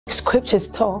Scriptures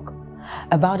talk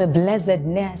about a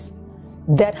blessedness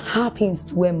that happens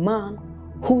to a man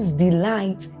whose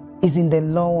delight is in the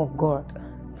law of God.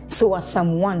 So as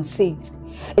Psalm 1 says,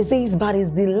 it says, but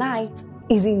his delight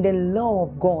is in the law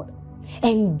of God,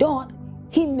 and doth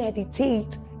he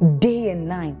meditate day and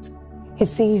night. He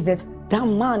says that that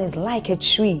man is like a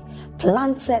tree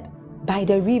planted by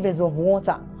the rivers of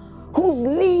water, whose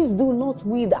leaves do not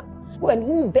wither, and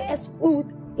who bears fruit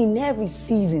in every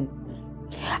season.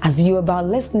 As you're about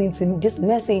listening to this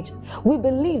message, we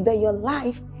believe that your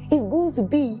life is going to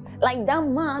be like that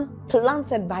man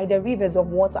planted by the rivers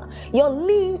of water. Your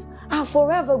leaves are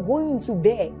forever going to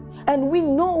bear. And we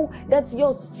know that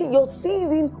your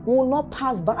season will not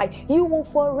pass by. You will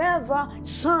forever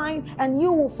shine and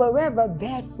you will forever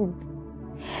bear fruit.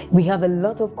 We have a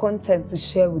lot of content to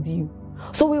share with you.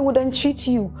 So we would entreat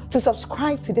you to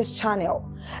subscribe to this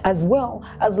channel, as well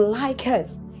as like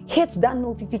us. Hit that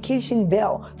notification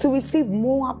bell to receive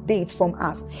more updates from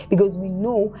us, because we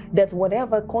know that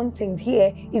whatever content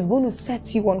here is going to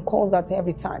set you on course at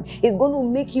every time. It's going to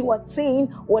make you attain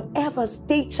whatever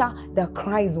stature that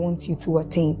Christ wants you to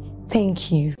attain. Thank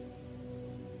you.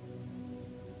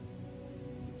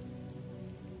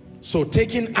 So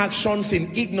taking actions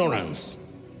in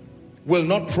ignorance will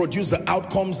not produce the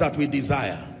outcomes that we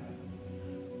desire.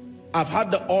 I've had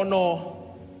the honor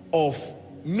of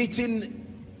meeting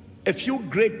a few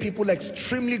great people,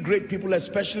 extremely great people,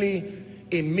 especially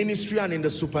in ministry and in the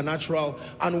supernatural.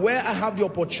 And where I have the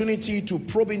opportunity to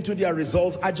probe into their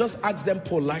results, I just ask them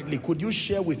politely, could you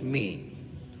share with me,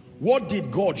 what did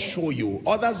God show you?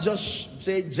 Others just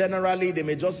say generally, they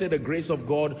may just say the grace of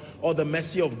God or the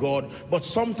mercy of God. But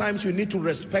sometimes you need to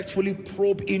respectfully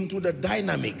probe into the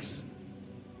dynamics.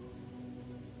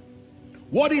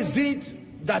 What is it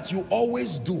that you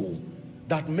always do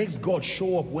that makes God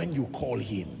show up when you call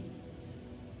him?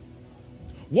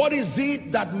 What is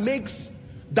it that makes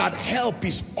that help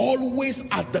is always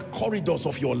at the corridors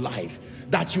of your life,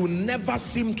 that you never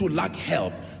seem to lack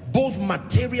help, both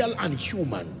material and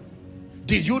human?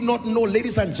 Did you not know,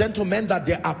 ladies and gentlemen, that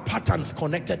there are patterns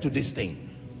connected to this thing?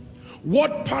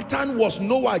 What pattern was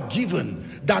Noah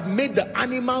given that made the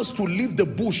animals to leave the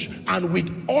bush, and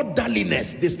with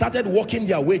orderliness they started walking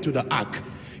their way to the ark?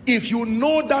 If you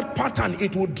know that pattern,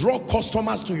 it will draw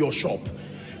customers to your shop.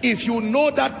 If you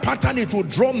know that pattern, it will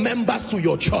draw members to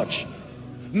your church.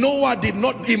 Noah did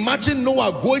not imagine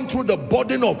Noah going through the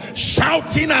burden of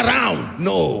shouting around.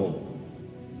 No.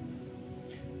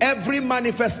 Every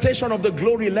manifestation of the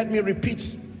glory, let me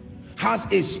repeat, has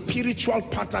a spiritual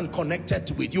pattern connected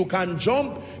to it. You can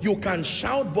jump, you can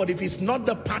shout, but if it's not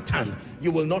the pattern,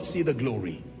 you will not see the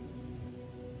glory.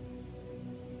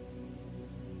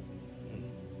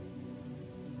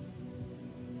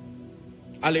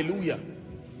 Hallelujah.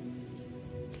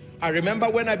 I remember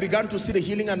when I began to see the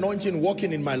healing anointing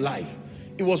working in my life,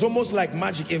 it was almost like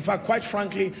magic. In fact, quite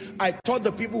frankly, I thought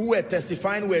the people who were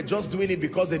testifying were just doing it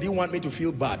because they didn't want me to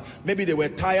feel bad. Maybe they were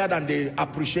tired and they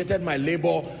appreciated my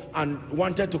labor and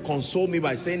wanted to console me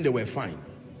by saying they were fine.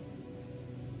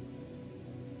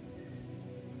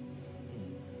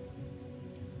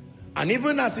 And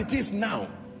even as it is now,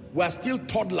 we are still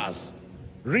toddlers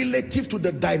relative to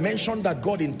the dimension that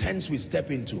God intends we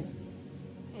step into.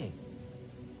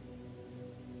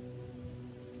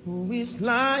 Who is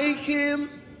like him,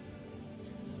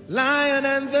 Lion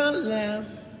and the Lamb,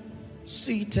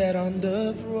 seated on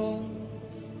the throne?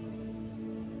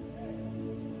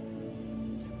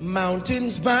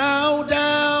 Mountains bow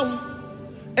down,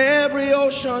 every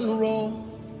ocean roll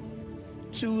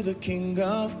to the King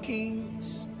of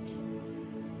Kings.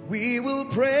 We will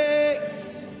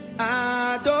praise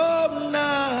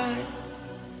Adonai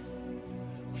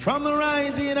from the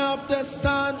rising of the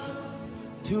sun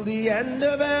till the end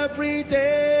of every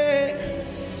day.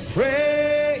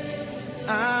 Praise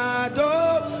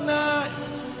Adonai.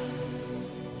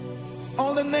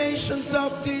 All the nations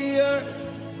of the earth,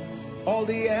 all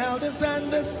the elders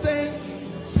and the saints,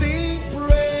 sing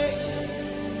praise.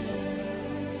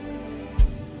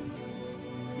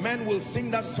 Men will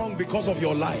sing that song because of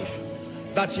your life,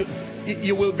 that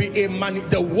you will be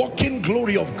the walking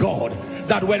glory of God,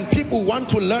 that when people want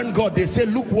to learn God, they say,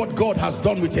 look what God has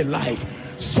done with a life.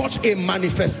 Such a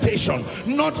manifestation,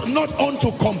 not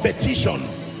unto competition.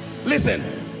 Listen,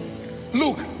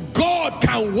 look, God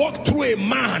can walk through a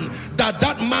man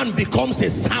that man becomes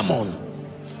a sermon.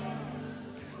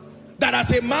 That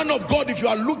as a man of God, if you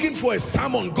are looking for a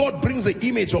sermon, God brings the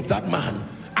image of that man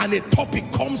and a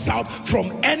topic comes out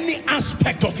from any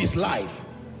aspect of his life.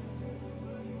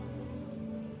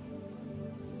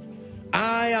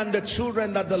 I and the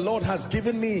children that the Lord has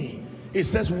given me, it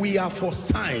says we are for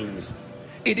signs.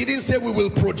 It didn't say we will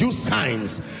produce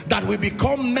signs, that we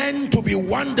become men to be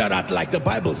wondered at, like the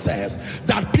Bible says,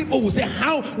 that people will say,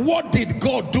 what did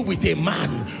God do with a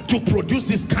man to produce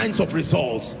these kinds of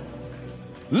results?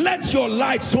 Let your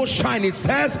light so shine, it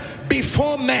says,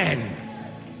 before men.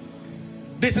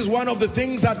 This is one of the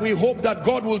things that we hope that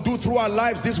God will do through our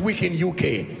lives this week in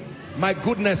UK. My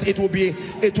goodness, it will be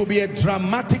a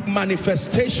dramatic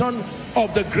manifestation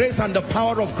of the grace and the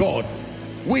power of God.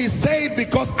 We say it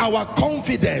because our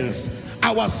confidence,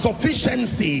 our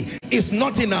sufficiency is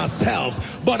not in ourselves.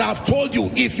 But I've told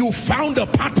you, if you found a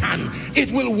pattern,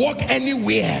 it will work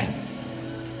anywhere.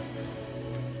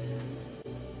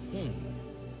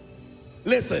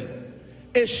 Listen,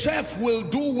 a chef will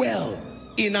do well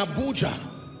in Abuja.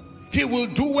 He will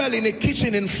do well in a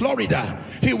kitchen in Florida.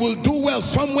 He will do well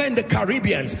somewhere in the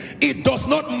Caribbean. It does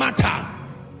not matter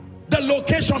the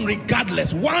location,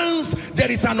 regardless. Once there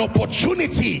is an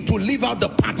opportunity to live out the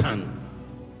pattern,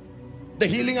 the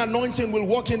healing anointing will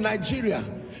work in Nigeria.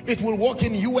 It will work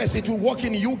in US. It will work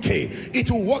in UK.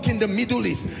 It will work in the Middle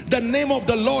East. The name of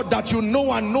the Lord that you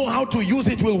know and know how to use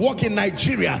it will work in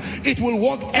Nigeria. It will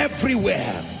work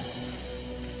everywhere.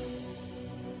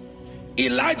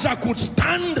 Elijah could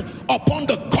stand upon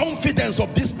the confidence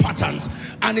of these patterns,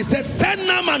 and he said, send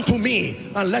Naaman to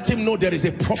me and let him know there is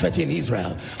a prophet in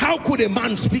Israel. How could a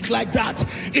man speak like that?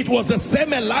 It was the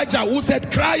same Elijah who said,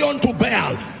 cry unto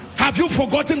Baal. Have you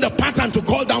forgotten the pattern to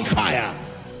call down fire?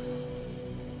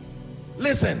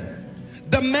 Listen,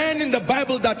 the men in the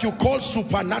Bible that you call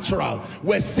supernatural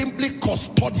were simply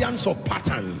custodians of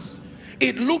patterns.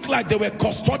 It looked like they were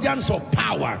custodians of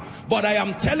power, but I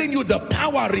am telling you, the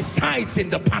power resides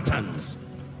in the patterns.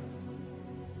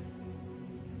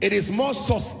 It is more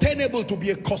sustainable to be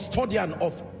a custodian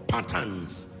of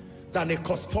patterns than a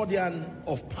custodian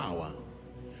of power.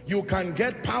 You can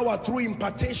get power through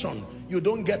impartation. You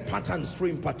don't get patterns through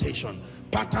impartation.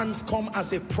 Patterns come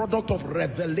as a product of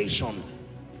revelation.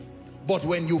 But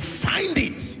when you find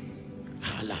it,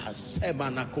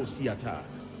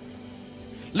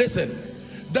 listen,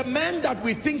 the men that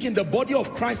we think in the body of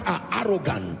Christ are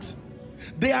arrogant.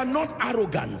 They are not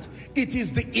arrogant. It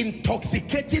is the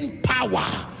intoxicating power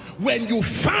when you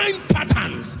find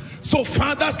patterns. So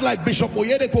fathers like Bishop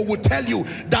Oyedeko would tell you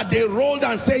that they rolled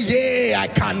and say, yeah, I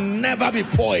can never be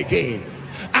poor again.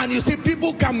 And you see,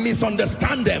 people can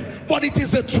misunderstand them, but it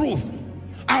is the truth.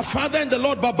 Our father in the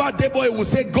Lord, Baba Deboye, will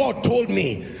say, God told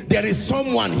me there is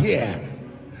someone here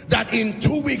that in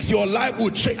 2 weeks your life will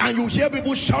change. And you hear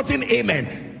people shouting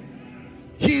amen.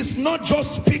 He is not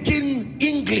just speaking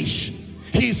English,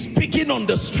 he is speaking on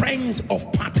the strength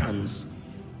of patterns.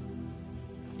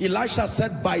 Elisha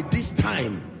said, by this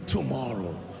time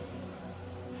tomorrow.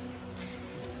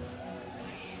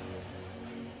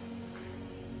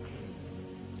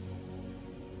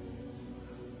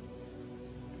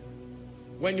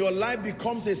 When your life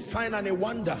becomes a sign and a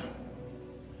wonder,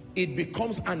 it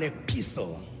becomes an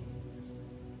epistle.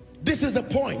 This is the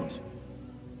point.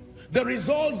 The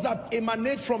results that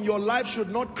emanate from your life should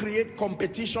not create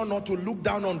competition or to look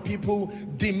down on people,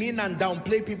 demean and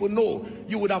downplay people. No,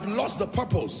 you would have lost the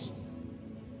purpose.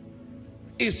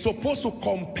 It's supposed to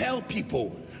compel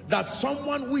people that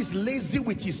someone who is lazy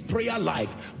with his prayer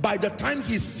life, by the time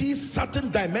he sees certain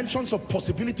dimensions of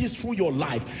possibilities through your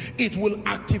life, it will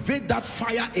activate that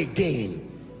fire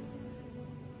again.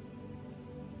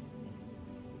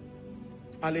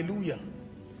 Hallelujah.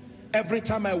 Every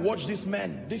time I watch these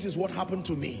men, this is what happened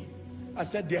to me. I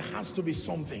said, there has to be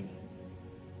something.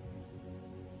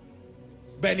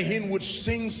 Benny Hinn would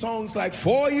sing songs like,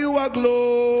 for you are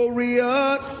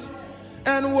glorious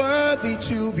and worthy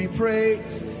to be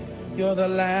praised. You're the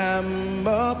Lamb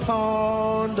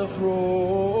upon the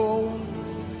throne,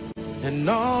 and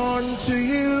unto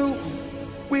you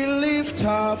we lift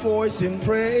our voice in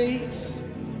praise.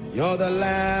 You're the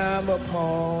Lamb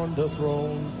upon the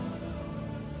throne.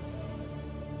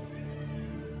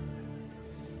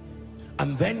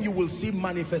 And then you will see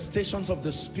manifestations of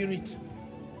the Spirit,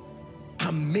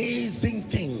 amazing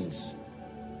things.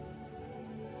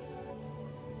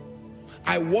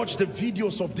 I watched the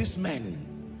videos of these men,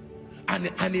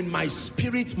 and in my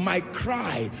spirit, my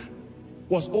cry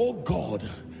was, oh God,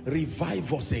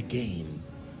 revive us again.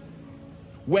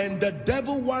 When the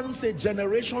devil wants a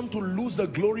generation to lose the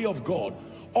glory of God,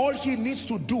 all he needs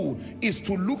to do is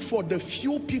to look for the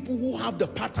few people who have the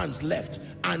patterns left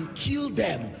and kill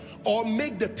them, or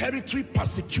make the territory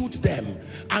persecute them.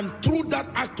 And through that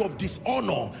act of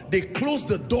dishonor, they close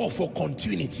the door for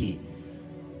continuity.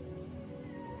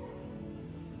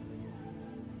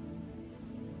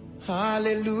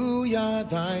 Hallelujah,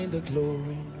 thine the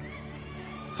glory.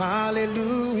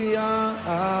 Hallelujah,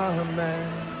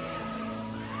 amen.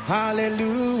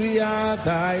 Hallelujah,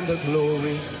 thine the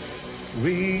glory.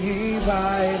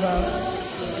 Revive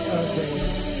us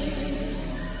again.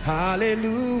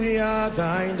 Hallelujah,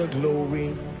 thine the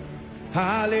glory.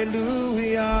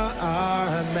 Hallelujah,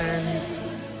 amen.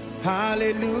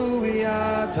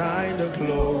 Hallelujah, thine the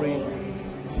glory.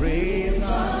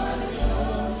 Revive.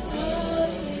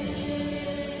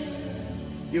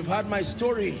 You've heard my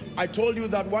story. I told you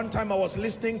that one time I was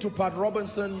listening to Pat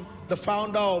Robinson, the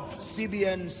founder of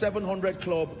CBN 700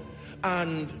 Club,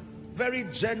 and very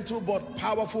gentle but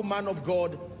powerful man of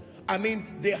God. I mean,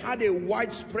 they had a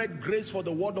widespread grace for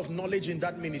the word of knowledge in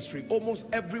that ministry. Almost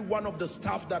every one of the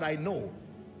staff that I know,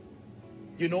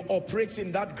 you know, operates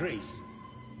in that grace.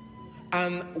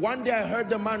 And one day I heard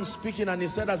the man speaking, and he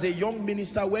said as a young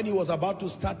minister, when he was about to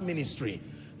start ministry,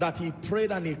 that he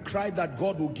prayed and he cried that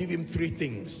God will give him three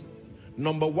things.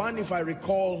 Number one, if I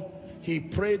recall, he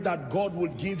prayed that God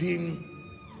would give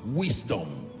him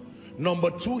wisdom. Number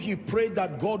two, he prayed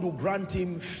that God will grant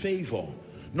him favor.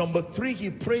 Number three, he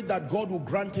prayed that God will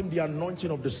grant him the anointing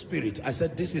of the Spirit. I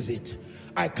said, this is it.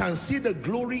 I can see the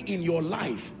glory in your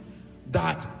life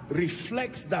that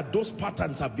reflects that those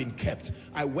patterns have been kept.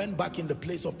 I went back in the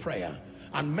place of prayer,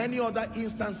 and many other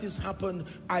instances happened.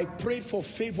 I prayed for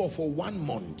favor for 1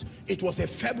 month. It was a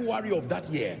February of that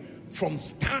year, from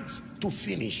start to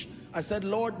finish. I said,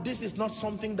 Lord, this is not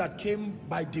something that came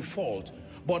by default,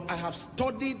 but I have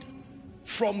studied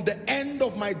from the end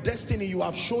of my destiny. You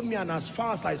have shown me, and as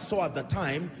far as I saw at the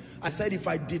time, I said, if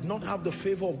I did not have the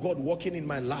favor of God working in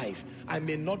my life, I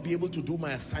may not be able to do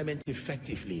my assignment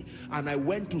effectively. And I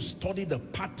went to study the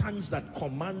patterns that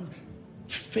command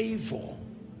favor.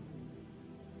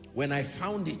 When I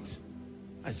found it,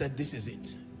 I said, this is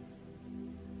it.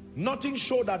 Nothing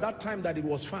showed at that time that it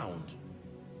was found.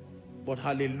 But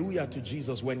hallelujah to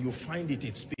Jesus, when you find it,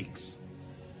 it speaks.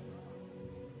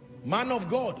 Man of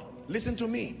God, listen to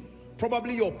me.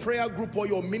 Probably your prayer group or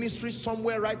your ministry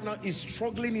somewhere right now is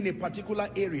struggling in a particular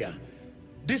area.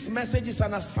 This message is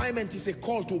an assignment, it's a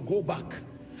call to go back.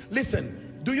 Listen,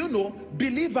 do you know,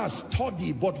 believers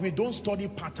study, but we don't study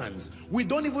patterns. We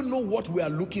don't even know what we are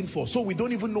looking for, so we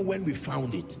don't even know when we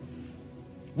found it.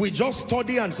 We just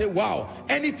study and say, wow,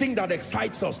 anything that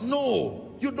excites us.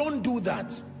 No, you don't do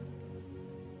that.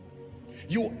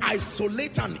 You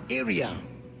isolate an area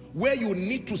where you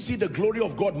need to see the glory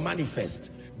of God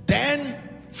manifest. Then,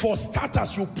 for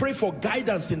starters, you pray for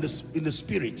guidance in the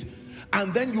Spirit.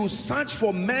 And then you search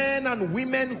for men and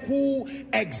women who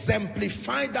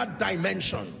exemplify that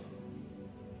dimension.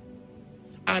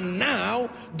 And now,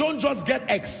 don't just get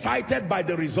excited by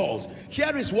the results.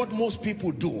 Here is what most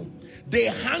people do. They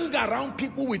hang around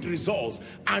people with results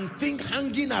and think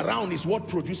hanging around is what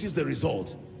produces the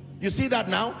result. You see that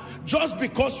now? Just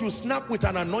because you snap with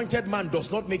an anointed man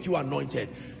does not make you anointed.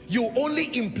 You only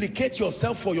implicate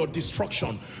yourself for your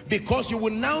destruction, because you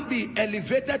will now be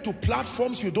elevated to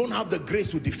platforms you don't have the grace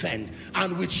to defend,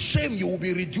 and with shame you will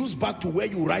be reduced back to where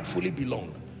you rightfully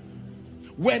belong.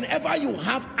 Whenever you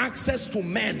have access to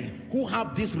men who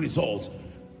have this result,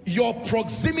 your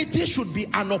proximity should be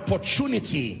an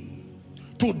opportunity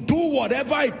to do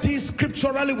whatever it is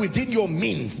scripturally within your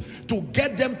means to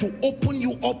get them to open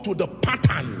you up to the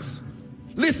patterns.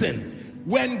 Listen,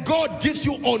 when God gives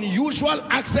you unusual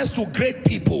access to great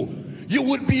people, you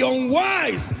would be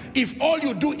unwise if all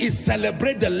you do is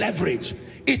celebrate the leverage.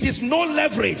 It is no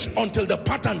leverage until the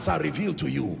patterns are revealed to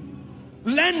you.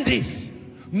 Learn this.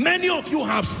 Many of you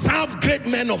have served great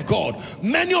men of God.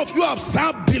 Many of you have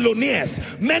served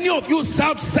billionaires. Many of you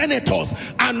served senators.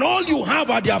 And all you have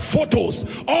are their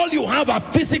photos. All you have are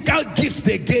physical gifts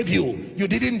they gave you. You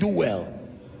didn't do well.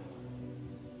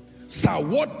 Sir,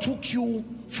 what took you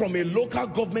from a local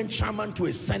government chairman to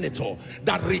a senator,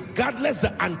 that regardless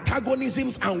the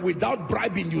antagonisms and without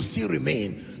bribing you still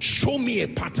remain? Show me a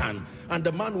pattern. And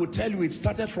the man will tell you, it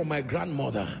started from my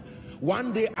grandmother.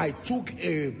 One day I took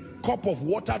a cup of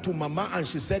water to Mama and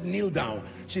she said, kneel down.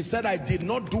 She said, I did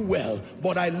not do well,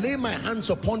 but I lay my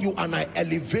hands upon you and I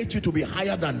elevate you to be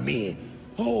higher than me.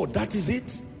 Oh, that is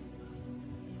it.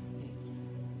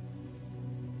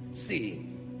 See,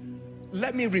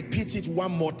 let me repeat it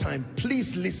one more time.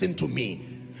 Please listen to me.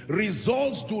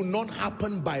 Results do not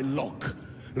happen by luck.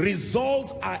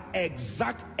 Results are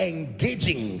exact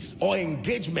engagings or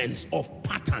engagements of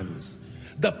patterns.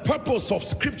 The purpose of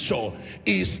scripture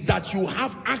is that you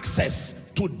have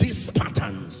access to these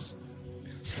patterns.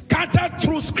 Scattered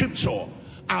through scripture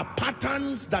are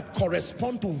patterns that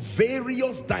correspond to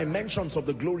various dimensions of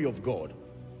the glory of God.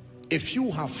 A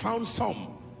few have found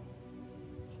some.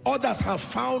 Others have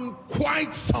found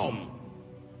quite some.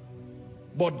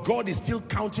 but God is still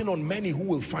counting on many who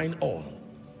will find all.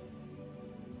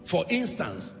 For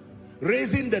instance,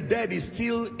 raising the dead is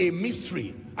still a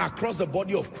mystery across the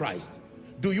body of Christ.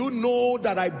 Do you know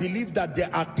that I believe that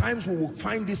there are times we will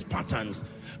find these patterns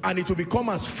and it will become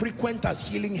as frequent as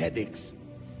healing headaches?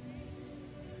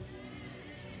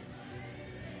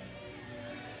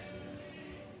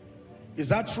 Is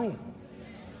that true?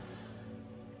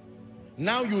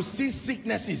 Now you see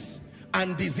sicknesses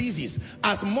and diseases.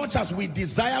 As much as we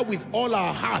desire with all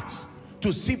our hearts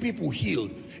to see people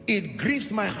healed, it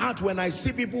grieves my heart when I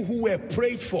see people who were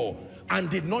prayed for and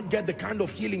did not get the kind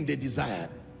of healing they desired.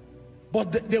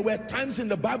 But there were times in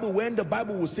the Bible when the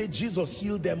Bible would say Jesus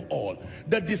healed them all.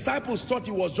 The disciples thought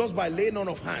it was just by laying on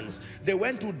of hands. They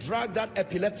went to drag that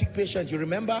epileptic patient, you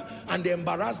remember? And they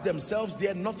embarrassed themselves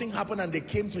there. Nothing happened, and they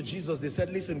came to Jesus. They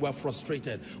said, listen, we're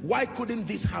frustrated. Why couldn't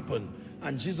this happen?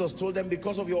 And Jesus told them,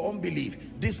 because of your unbelief.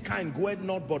 This kind goeth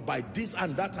not but by this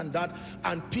and that and that.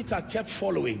 And Peter kept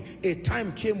following. A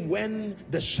time came when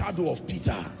the shadow of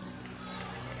Peter.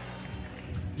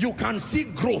 You can see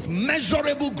growth,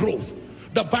 measurable growth.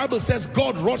 The Bible says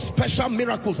God wrought special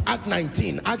miracles,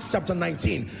 Acts chapter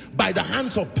 19, by the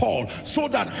hands of Paul, so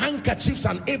that handkerchiefs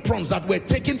and aprons that were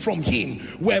taken from him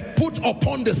were put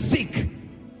upon the sick.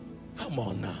 Come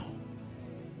on now.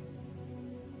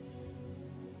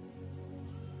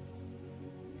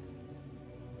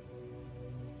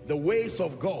 The ways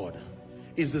of God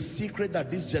is the secret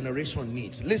that this generation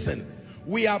needs. Listen,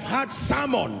 we have had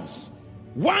sermons,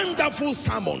 wonderful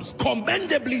sermons,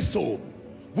 commendably so.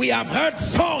 We have heard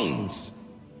songs,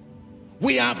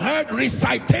 we have heard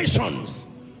recitations,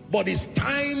 but it's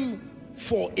time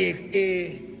for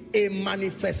a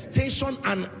manifestation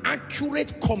and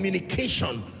accurate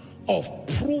communication of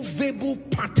provable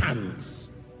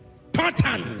patterns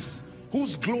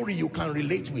whose glory you can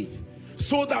relate with,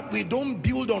 so that we don't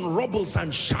build on rubbles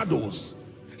and shadows,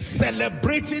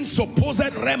 celebrating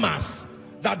supposed remas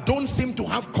that don't seem to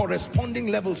have corresponding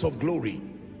levels of glory.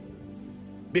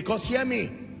 Because hear me,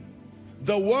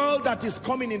 the world that is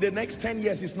coming in the next 10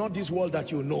 years is not this world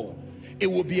that you know. It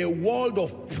will be a world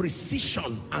of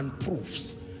precision and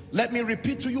proofs. Let me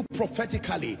repeat to you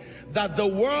prophetically that the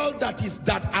world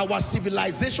that our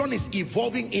civilization is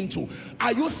evolving into,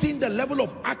 are you seeing the level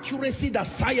of accuracy that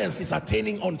science is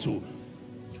attaining onto?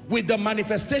 With the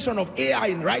manifestation of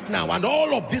AI right now and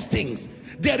all of these things,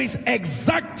 there is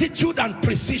exactitude and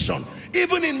precision,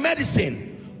 even in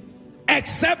medicine,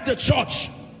 except the church.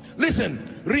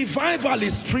 Listen, revival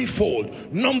is threefold.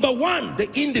 Number one,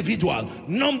 the individual.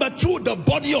 Number two, the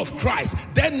body of Christ.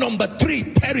 Then number three,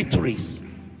 territories.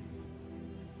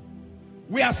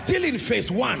 We are still in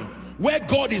phase one, where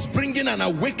God is bringing an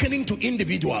awakening to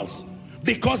individuals,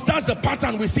 because that's the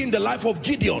pattern we see in the life of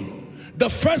Gideon. The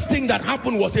first thing that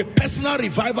happened was a personal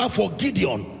revival for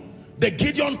Gideon, the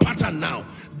Gideon pattern now.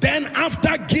 Then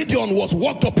after Gideon was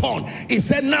walked upon, he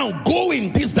said, now go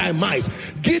in this thy might.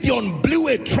 Gideon blew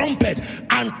a trumpet,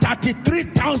 and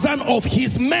 33,000 of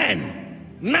his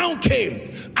men now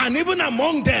came. And even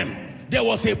among them, there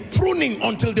was a pruning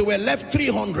until they were left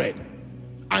 300.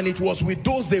 And it was with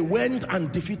those they went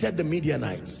and defeated the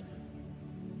Midianites.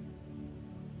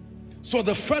 So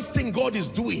the first thing God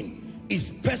is doing is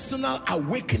personal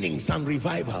awakenings and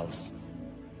revivals.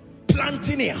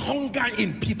 Planting a hunger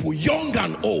in people, young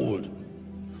and old,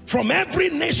 from every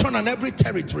nation and every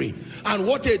territory. And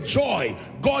what a joy,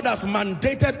 God has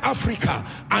mandated Africa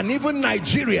and even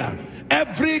Nigeria.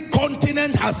 Every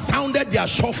continent has sounded their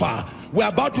shofar. We're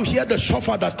about to hear the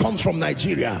shofar that comes from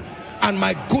Nigeria. And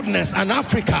my goodness, and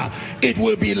Africa, it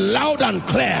will be loud and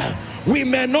clear. We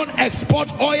may not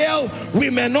export oil,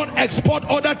 we may not export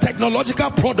other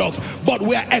technological products, but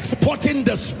we are exporting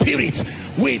the spirit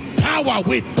with power,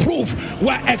 with proof.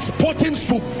 We're exporting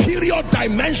superior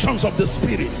dimensions of the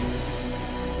spirit.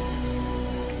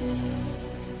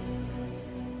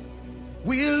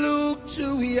 We look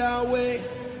to Yahweh,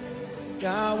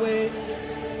 Yahweh.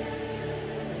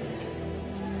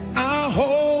 Our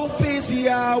hope is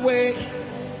Yahweh,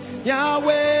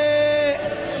 Yahweh.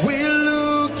 We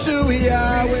look to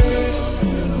Yahweh,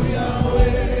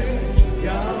 Yahweh,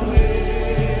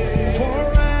 Yahweh.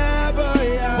 Forever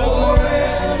Yahweh,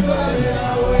 forever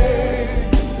Yahweh,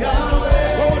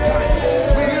 Yahweh. One more time.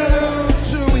 We look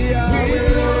to Yahweh, we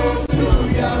look to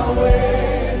Yahweh,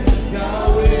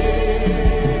 Yahweh.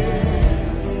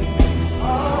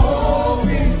 Our hope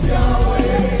is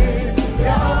Yahweh,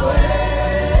 Yahweh.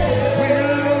 We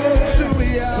look to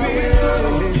Yahweh, we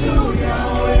look to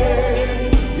Yahweh.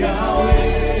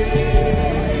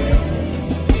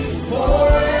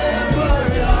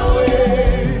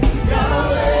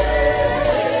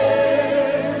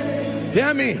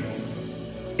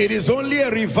 It is only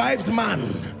a revived man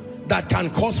that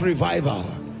can cause revival.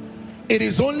 It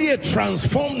is only a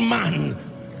transformed man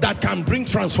that can bring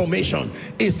transformation.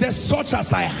 It says, such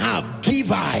as I have,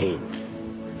 give I.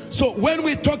 So when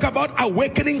we talk about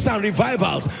awakenings and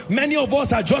revivals, many of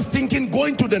us are just thinking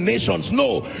going to the nations.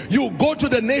 No, you go to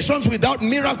the nations without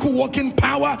miracle working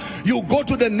power. You go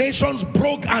to the nations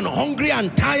broke and hungry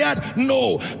and tired.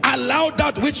 No, allow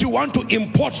that which you want to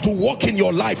import to work in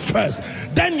your life first.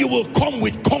 Then you will come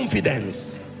with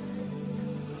confidence.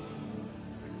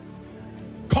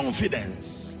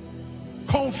 Confidence.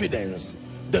 Confidence.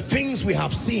 The things we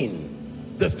have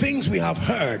seen, the things we have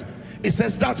heard. It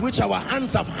says that which our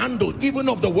hands have handled, even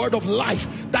of the word of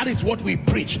life, that is what we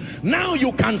preach. Now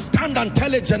you can stand and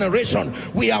tell a generation,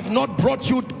 we have not brought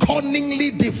you cunningly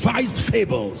devised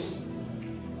fables.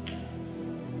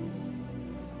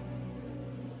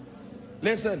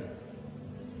 Listen,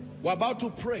 we're about to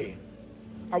pray.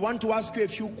 I want to ask you a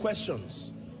few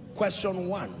questions. Question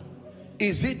 1,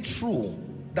 is it true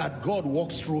that God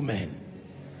walks through men?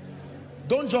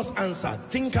 Don't just answer,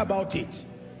 think about it.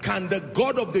 Can the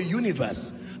God of the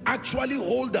universe actually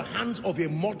hold the hands of a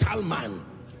mortal man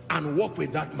and walk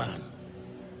with that man?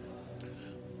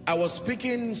 I was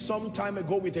speaking some time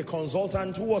ago with a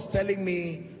consultant who was telling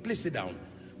me, please sit down.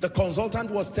 The consultant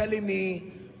was telling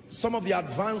me some of the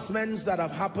advancements that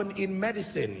have happened in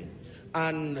medicine.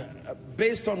 And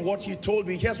based on what he told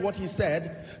me, here's what he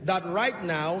said, that right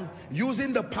now,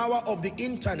 using the power of the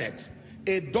internet,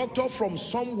 a doctor from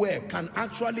somewhere can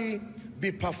actually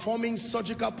be performing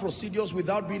surgical procedures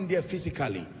without being there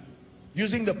physically,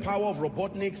 using the power of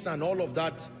robotics and all of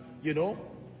that, you know.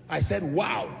 I said,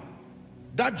 wow,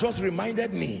 that just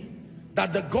reminded me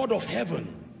that the God of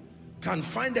heaven can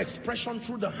find expression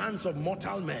through the hands of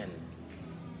mortal men.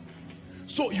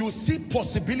 So you see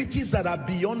possibilities that are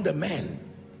beyond the man,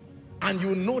 and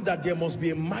you know that there must be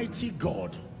a mighty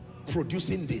God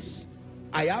producing this.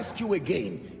 I ask you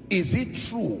again, is it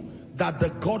true that the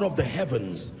God of the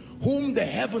heavens, whom the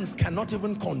heavens cannot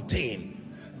even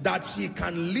contain, that he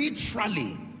can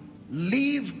literally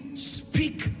live,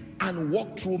 speak, and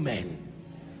walk through men?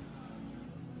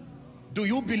 Do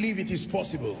you believe it is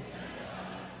possible?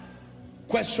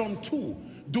 Question 2,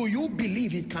 do you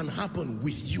believe it can happen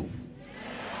with you?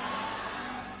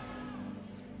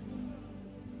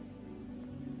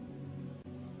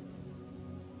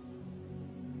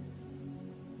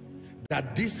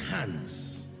 That these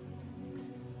hands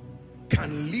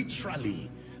can literally,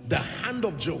 the hand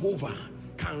of Jehovah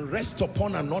can rest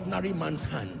upon an ordinary man's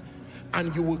hand,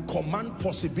 and you will command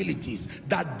possibilities,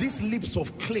 that these lips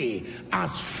of clay,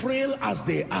 as frail as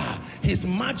they are, his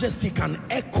majesty can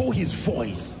echo his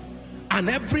voice, and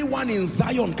everyone in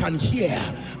Zion can hear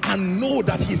and know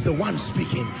that he's the one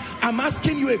speaking. I'm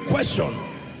asking you a question.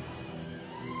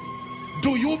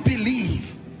 Do you believe?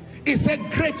 He said,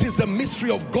 great is the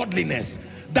mystery of godliness,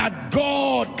 that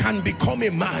God can become a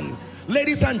man.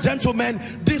 Ladies and gentlemen,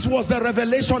 this was the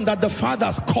revelation that the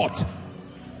fathers caught.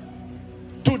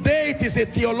 Today it is a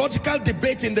theological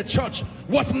debate in the church.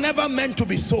 Was never meant to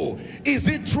be so. Is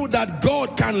it true that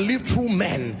God can live through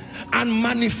men and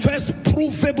manifest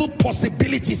provable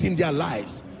possibilities in their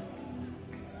lives?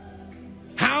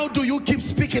 How do you keep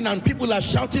speaking and people are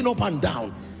shouting up and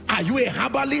down? Are you a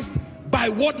herbalist? By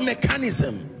what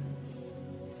mechanism?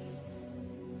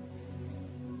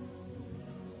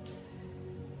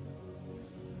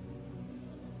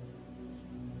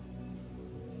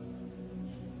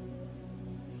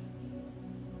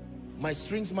 My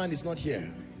strings man is not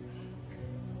here.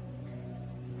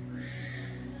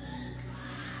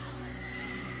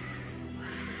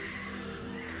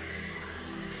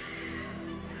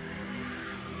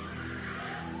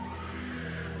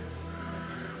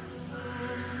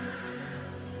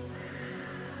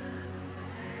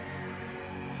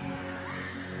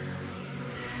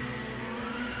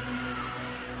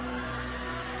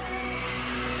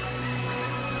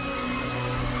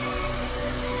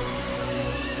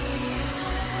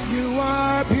 You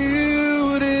are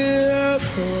beautiful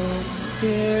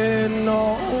in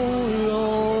all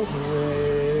your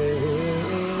ways,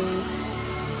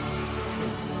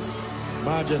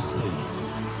 majesty.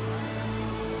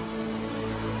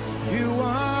 You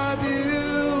are beautiful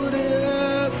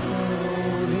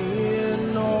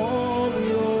in all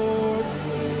your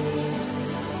ways.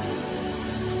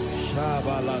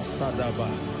 Shabala Sadaba,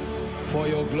 for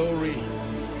your glory.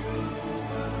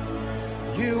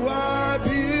 You are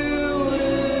beautiful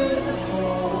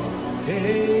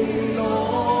in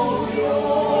all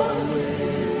your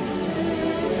ways,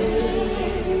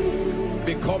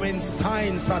 becoming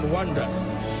signs and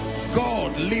wonders.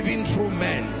 God living through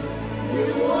men.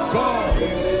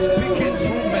 God speaking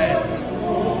through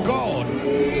men. God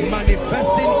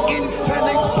manifesting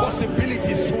infinite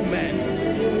possibilities through men.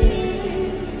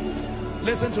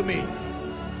 Listen to me.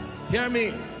 Hear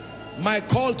me. My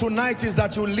call tonight is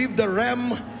that you leave the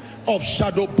realm of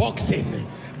shadow boxing.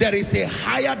 There is a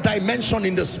higher dimension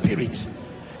in the spirit.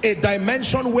 A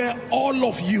dimension where all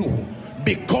of you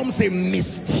becomes a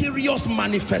mysterious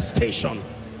manifestation,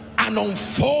 an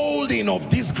unfolding of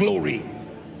this glory.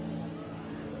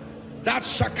 That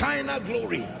Shekinah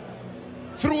glory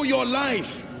through your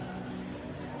life.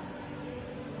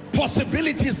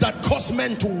 Possibilities that cause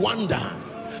men to wonder.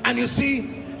 And you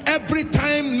see, every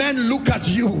time men look at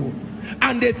you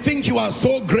and they think you are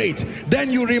so great,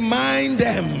 then you remind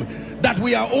them that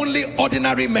we are only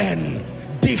ordinary men,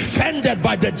 defended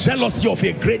by the jealousy of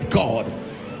a great God,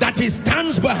 that he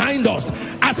stands behind us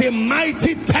as a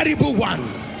mighty, terrible one.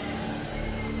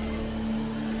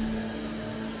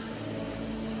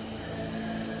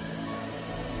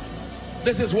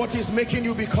 This is what is making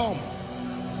you become.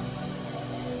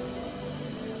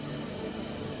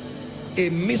 A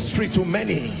mystery to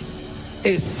many,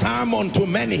 a sermon to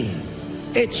many,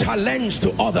 a challenge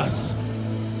to others.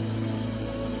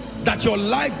 That your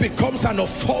life becomes an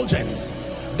effulgence.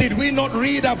 Did we not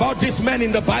read about these men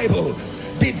in the Bible?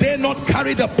 Did they not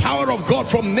carry the power of God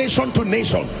from nation to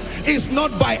nation? It's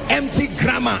not by empty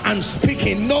grammar and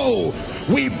speaking. No,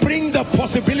 we bring the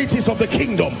possibilities of the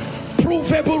kingdom,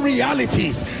 provable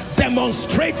realities,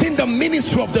 demonstrating the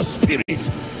ministry of the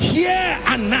Spirit here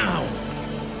and now.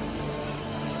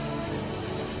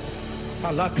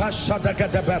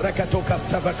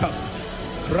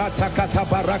 Ratakata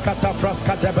barakata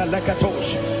fraska de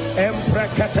belekatos,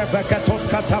 emprekete vekatos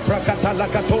kata brakata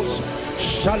lakatos,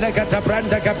 shalegata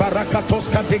brandega barakatos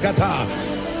kadigata.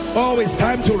 Oh, it's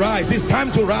time to rise. It's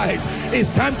time to rise.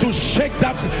 It's time to shake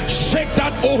that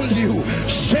old you,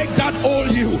 shake that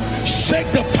old you,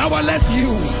 shake the powerless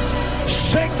you,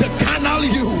 shake the carnal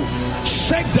you,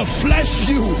 shake the flesh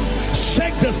you,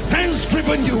 shake the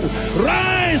sense-driven you.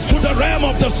 Rise to the realm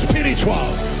of the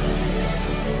spiritual.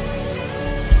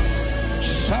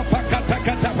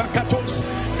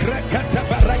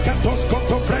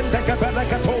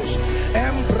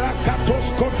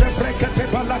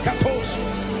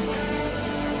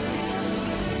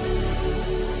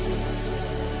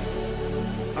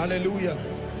 Hallelujah.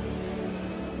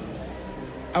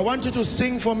 I want you to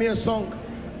sing for me a song.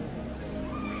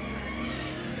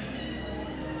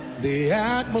 The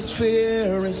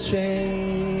atmosphere is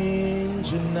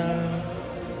changing now.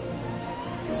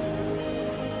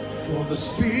 For the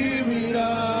Spirit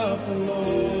of the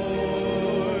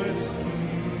Lord's here.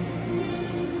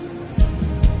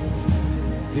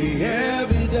 The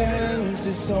evidence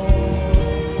is all around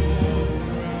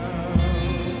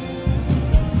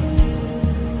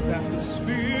that the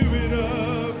Spirit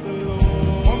of the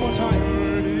Lord, one more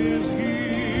time, is here.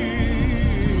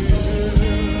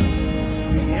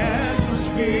 The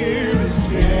atmosphere is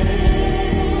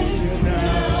changing now.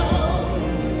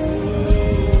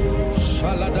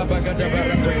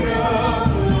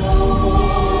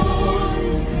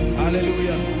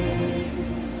 Hallelujah.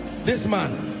 This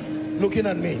man looking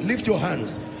at me, lift your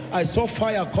hands. I saw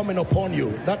fire coming upon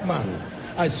you. That man,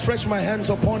 I stretch my hands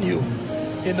upon you.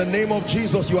 In the name of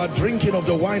Jesus, you are drinking of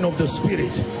the wine of the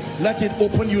Spirit. Let it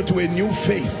open you to a new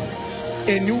face.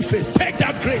 A new face. Take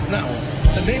that grace now.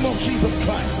 In the name of Jesus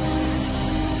Christ.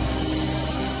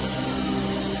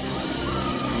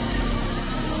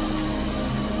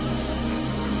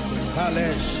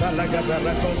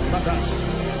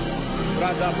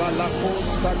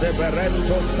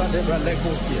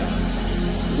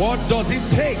 What does it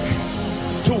take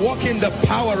to walk in the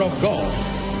power of God?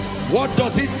 What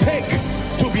does it take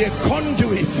to be a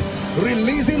conduit,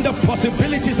 releasing the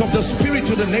possibilities of the Spirit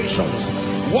to the nations?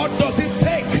 What does it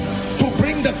take to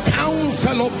bring the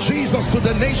counsel of Jesus to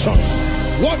the nations?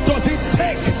 What does it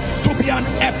take to be an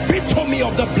epitome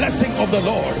of the blessing of the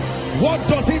Lord? What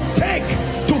does it take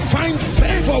to find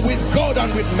favor with God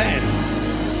and with men?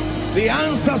 The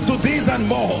answers to these and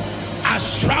more are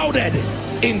shrouded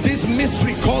in this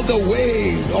mystery called the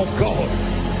ways of God.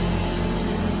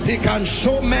 He can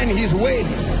show men his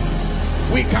ways.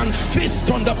 We can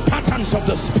feast on the patterns of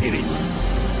the Spirit,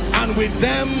 and with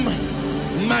them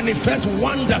manifest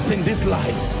wonders in this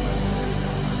life.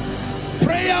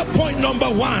 Prayer point number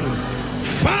one: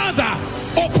 Father,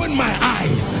 open my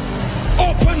eyes.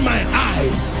 Open my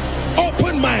eyes.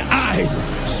 Open my eyes.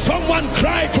 Someone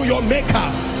cry to your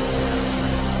maker.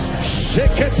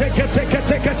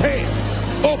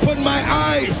 Open my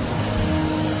eyes.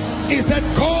 He said,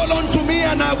 call unto me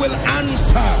and I will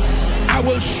answer. I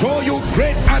will show you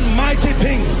great and mighty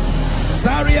things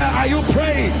Zaria, are you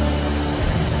praying?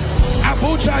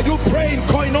 Abuja, are you praying?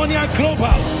 Koinonia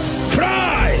Global,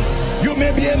 cry. You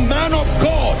may be a man of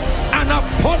God, an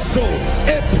apostle,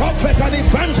 a prophet, an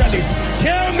evangelist.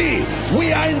 Hear me.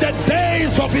 We are in the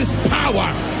days of his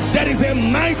power. There is a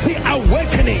mighty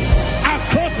awakening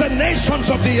across the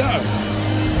nations of the earth.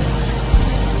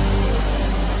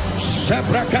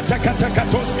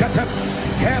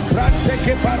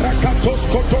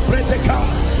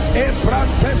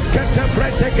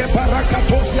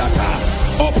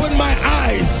 Open my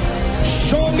eyes.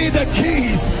 Show me the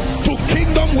keys to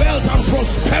kingdom wealth and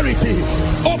prosperity.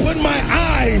 Open my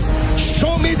eyes.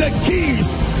 Show me the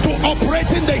keys to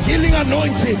operating the healing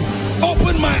anointing.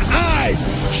 Open my eyes.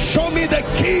 Show me the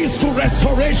keys to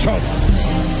restoration.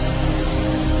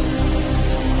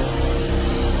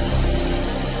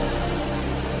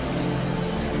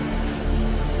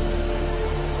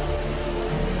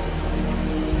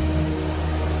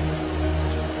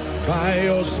 By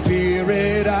your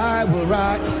spirit I will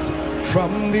rise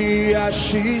from the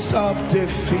ashes of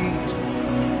defeat.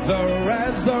 The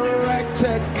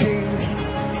resurrected King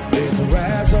is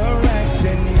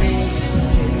resurrecting me.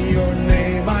 In your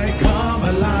name I come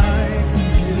alive.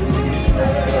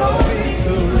 Your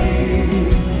victory.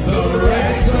 The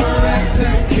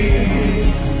resurrected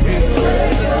King is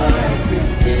resurrecting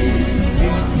me. In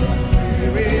your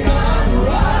spirit I will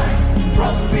rise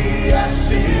from the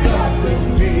ashes of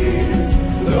defeat.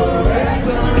 The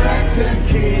resurrected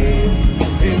King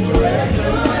is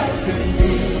resurrecting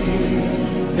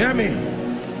me. Hear me.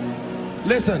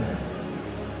 Listen.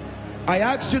 I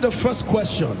asked you the first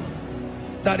question.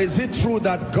 That is it true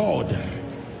that God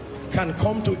can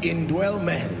come to indwell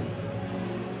men?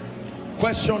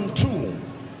 Question 2.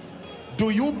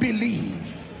 Do you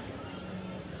believe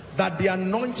that the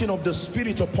anointing of the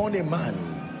Spirit upon a man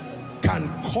can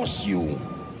cause you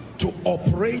to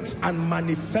operate and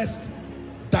manifest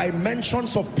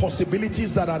dimensions of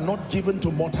possibilities that are not given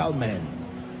to mortal men?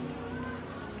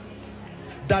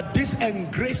 That this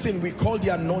engracing we call the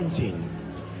anointing,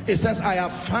 it says, I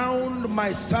have found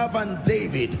my servant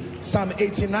David, Psalm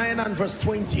 89 and verse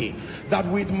 20, that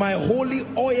with my holy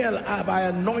oil have I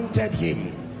anointed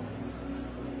him.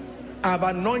 I have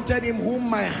anointed him whom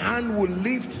my hand will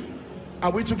lift.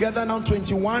 Are we together now?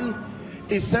 21.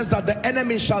 It says that the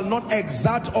enemy shall not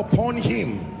exert upon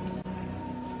him.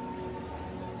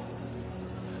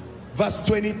 Verse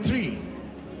 23,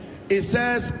 it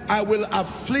says, I will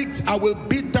afflict, I will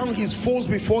beat down his foes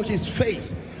before his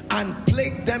face and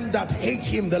plague them that hate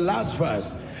him. The last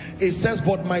verse, it says,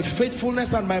 but my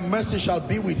faithfulness and my mercy shall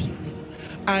be with him,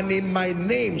 and in my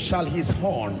name shall his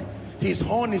horn is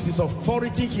his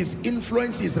authority, his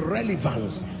influence, his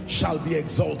relevance shall be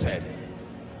exalted.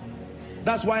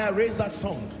 That's why I raised that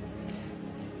song.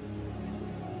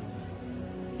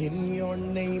 In your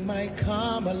name I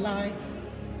come alive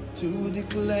to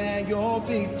declare your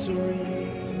victory.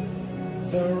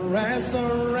 The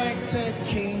resurrected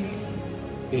King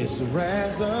is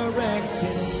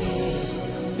resurrecting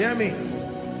me. Hear me.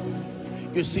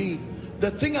 You see, the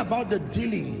thing about the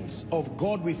dealings of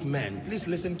God with men, please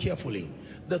listen carefully.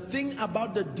 The thing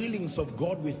about the dealings of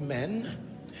God with men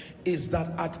is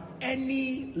that at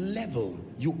any level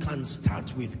you can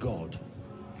start with God.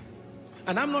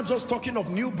 And I'm not just talking of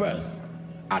new birth,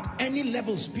 at any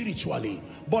level spiritually.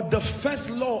 But the first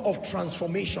law of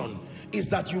transformation is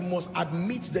that you must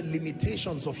admit the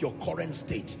limitations of your current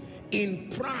state. In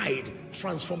pride,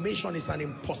 transformation is an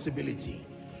impossibility.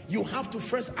 You have to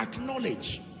first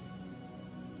acknowledge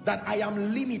that I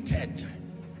am limited.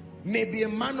 Maybe a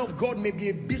man of God, maybe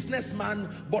a businessman,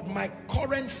 but my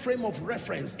current frame of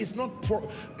reference is not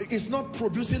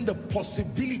producing the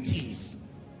possibilities.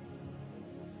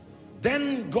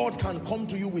 Then God can come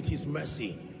to you with his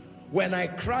mercy. When I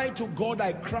cry to God,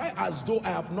 I cry as though I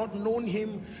have not known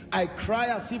him. I cry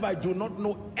as if I do not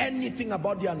know anything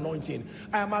about the anointing.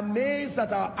 I am amazed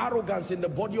at our arrogance in the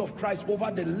body of Christ over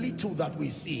the little that we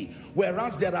see,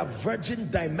 whereas there are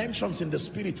virgin dimensions in the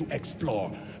spirit to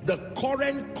explore. The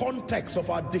current context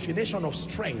of our definition of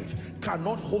strength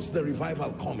cannot host the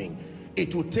revival coming.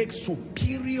 It will take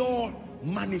superior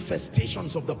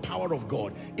manifestations of the power of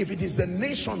God. If it is the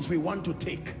nations we want to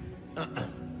take,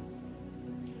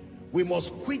 we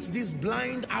must quit this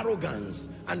blind arrogance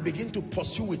and begin to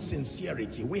pursue with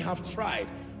sincerity. We have tried,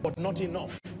 but not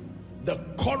enough. The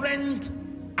current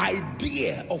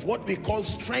idea of what we call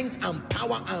strength and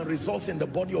power and results in the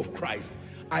body of Christ,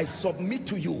 I submit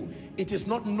to you, it is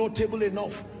not notable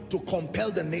enough to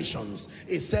compel the nations.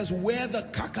 It says where the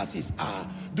carcasses are.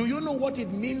 Do you know what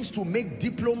it means to make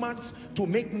diplomats, to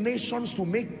make nations, to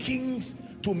make kings,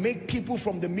 to make people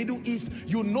from the Middle East?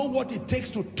 You know what it takes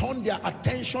to turn their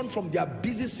attention from their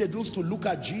busy schedules to look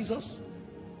at Jesus?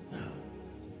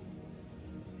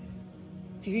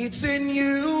 It's in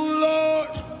you, Lord.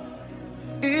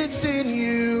 It's in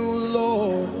you,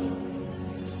 Lord.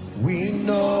 We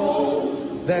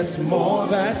know there's more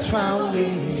that's found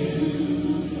in you.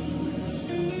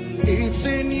 It's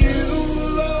in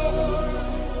you, Lord.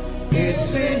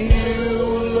 It's in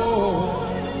you,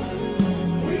 Lord.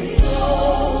 We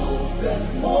know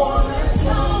there's more that's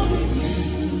found in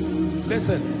you.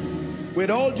 Listen, with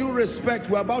all due respect,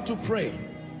 we're about to pray.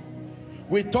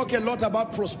 We talk a lot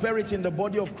about prosperity in the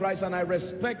body of Christ, and I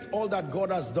respect all that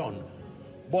God has done.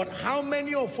 But how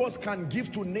many of us can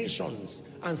give to nations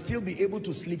and still be able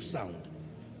to sleep sound?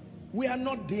 We are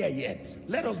not there yet.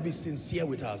 Let us be sincere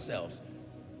with ourselves.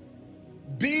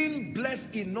 Being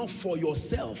blessed enough for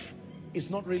yourself is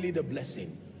not really the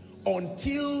blessing.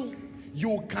 Until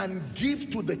you can give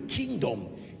to the kingdom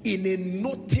in a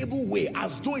notable way,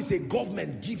 as though it's a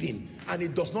government giving, and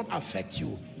it does not affect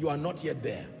you, you are not yet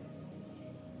there.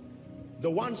 The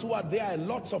ones who are there are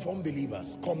lots of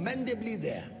unbelievers, commendably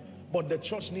there, but the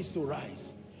church needs to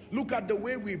rise. Look at the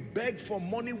way we beg for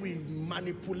money, we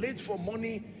manipulate for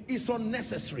money. It's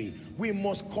unnecessary. We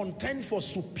must contend for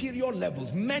superior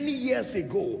levels. Many years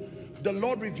ago, the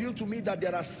Lord revealed to me that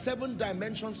there are 7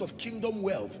 dimensions of kingdom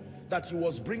wealth that he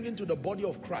was bringing to the body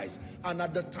of Christ. And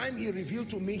at the time he revealed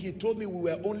to me, he told me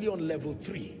we were only on level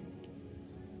 3.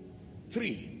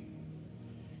 3.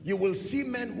 You will see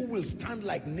men who will stand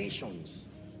like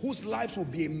nations, whose lives will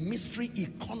be a mystery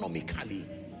economically.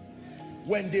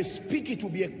 When they speak, it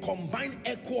will be a combined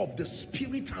echo of the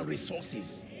spirit and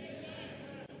resources.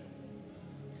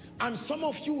 And some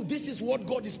of you, this is what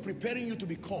God is preparing you to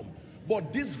become.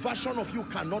 But this version of you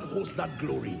cannot host that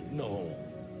glory. No.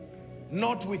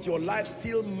 Not with your life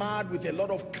still marred with a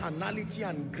lot of carnality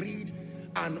and greed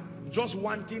and just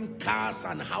wanting cars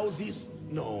and houses.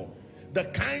 No. The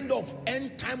kind of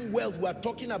end-time wealth we're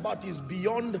talking about is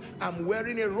beyond, I'm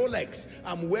wearing a Rolex,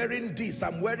 I'm wearing this,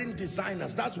 I'm wearing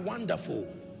designers. That's wonderful.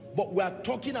 But we're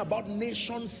talking about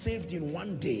nations saved in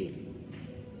one day,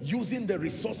 using the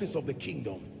resources of the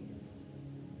kingdom.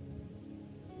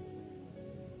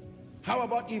 How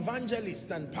about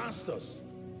evangelists and pastors?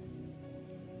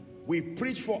 We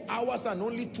preach for hours and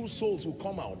only 2 souls will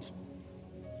come out.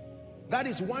 That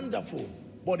is wonderful.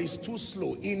 But it's too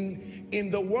slow.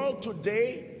 In the world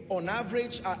today, on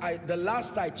average, the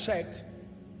last I checked,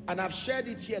 and I've shared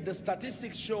it here, the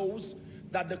statistics shows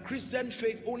that the Christian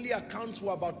faith only accounts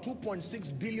for about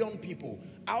 2.6 billion people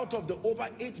out of the over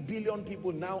 8 billion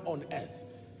people now on earth.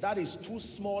 That is too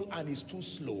small and is too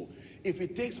slow. If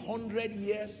it takes 100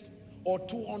 years or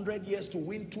 200 years to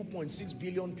win 2.6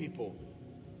 billion people,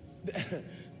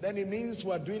 then it means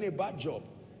we're doing a bad job.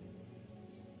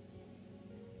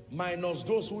 Minus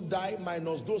those who die,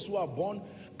 minus those who are born,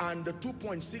 and the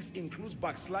 2.6 includes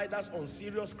backsliders,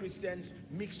 unserious Christians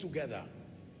mixed together.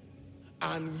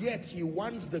 And yet he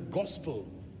wants the gospel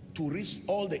to reach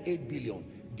all the 8 billion.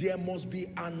 There must be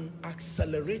an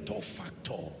accelerator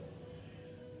factor.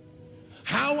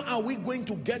 How are we going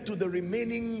to get to the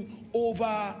remaining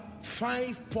over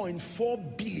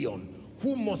 5.4 billion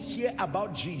who must hear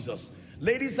about Jesus?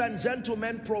 Ladies and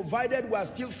gentlemen, provided we are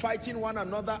still fighting one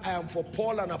another, I am for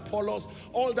Paul and Apollos,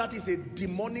 all that is a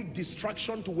demonic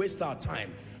distraction to waste our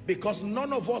time. Because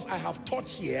none of us, I have taught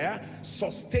here,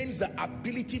 sustains the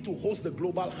ability to host the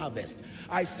global harvest.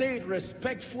 I say it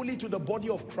respectfully to the body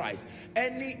of Christ.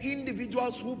 Any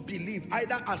individuals who believe,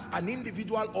 either as an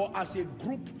individual or as a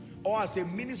group, or as a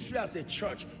ministry, as a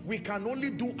church, we can only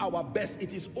do our best.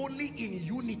 It is only in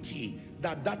unity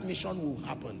that that mission will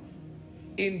happen.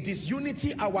 In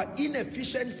disunity, our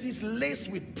inefficiencies laced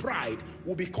with pride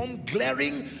will become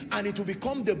glaring, and it will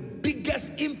become the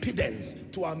biggest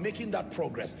impedance to our making that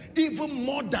progress, even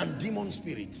more than demon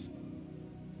spirits.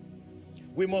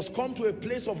 We must come to a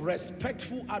place of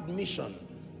respectful admission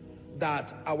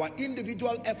that our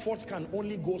individual efforts can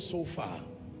only go so far.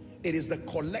 It is the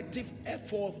collective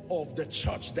effort of the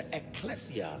church, the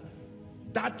ecclesia,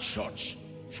 that church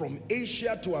from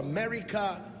Asia to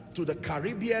America, to the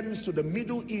Caribbeans, to the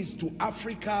Middle East, to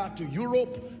Africa, to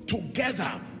Europe, together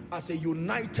as a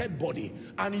united body.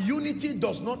 And unity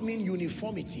does not mean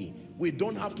uniformity. We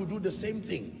don't have to do the same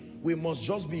thing. We must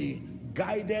just be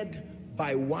guided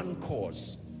by one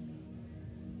cause.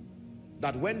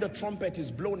 That when the trumpet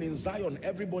is blown in Zion,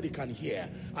 everybody can hear,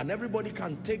 and everybody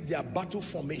can take their battle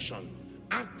formation,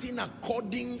 acting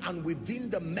according and within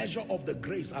the measure of the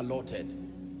grace allotted.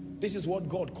 This is what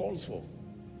God calls for.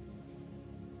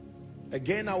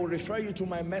 Again, I will refer you to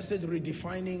my message,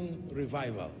 Redefining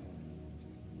Revival.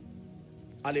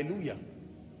 Hallelujah.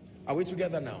 Are we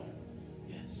together now?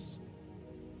 Yes.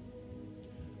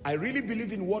 I really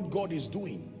believe in what God is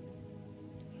doing,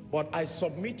 but I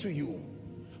submit to you,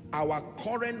 our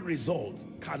current result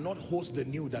cannot host the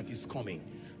new that is coming.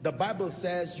 The Bible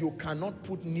says you cannot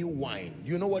put new wine.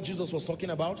 You know what Jesus was talking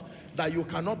about? That you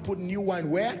cannot put new wine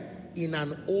where? In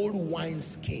an old wine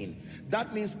skin.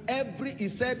 That means he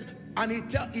said, and he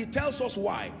tells us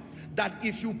why. That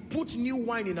if you put new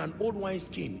wine in an old wine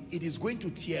skin, it is going to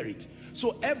tear it.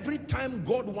 So every time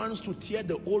God wants to tear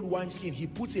the old wine skin, he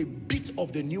puts a bit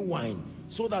of the new wine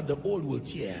so that the old will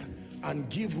tear and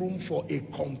give room for a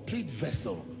complete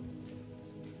vessel.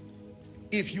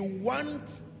 If you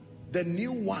want the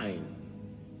new wine,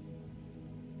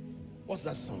 what's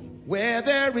that song? Where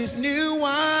there is new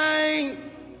wine,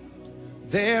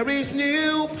 there is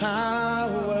new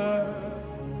power.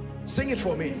 Sing it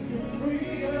for me.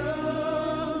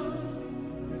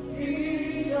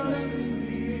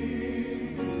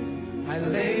 I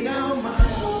lay down my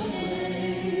whole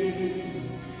faith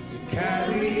to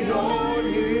carry your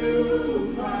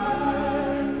new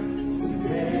fire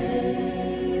today.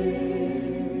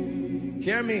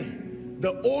 Hear me.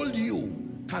 The old you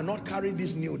cannot carry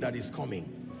this new that is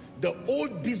coming. The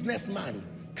old businessman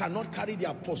cannot carry the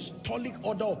apostolic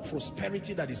order of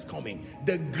prosperity that is coming.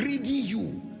 The greedy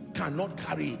you cannot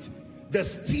carry it. The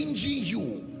stingy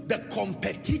you, the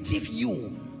competitive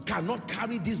you cannot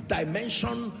carry this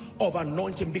dimension of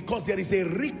anointing, because there is a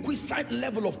requisite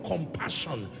level of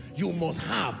compassion you must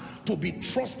have to be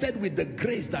trusted with the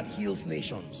grace that heals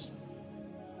nations.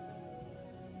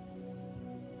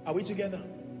 Are we together?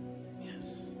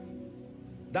 Yes.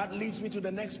 That leads me to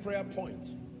the next prayer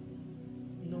point.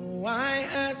 No eye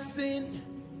has seen,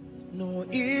 no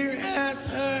ear has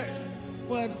heard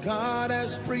what God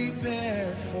has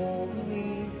prepared for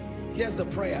me. Here's the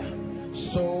prayer.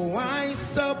 So I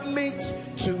submit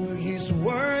to his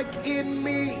work in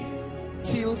me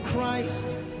till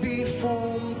Christ be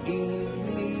formed in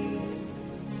me.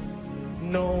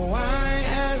 No eye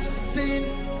has seen,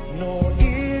 no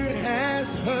ear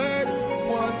has heard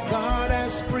what God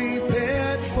has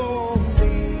prepared for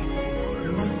me.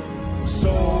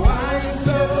 So I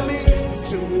submit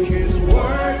to his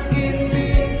work in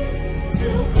me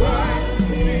till Christ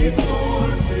be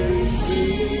formed in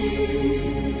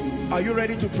me. Are you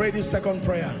ready to pray this second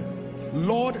prayer?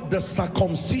 Lord, the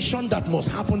circumcision that must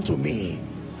happen to me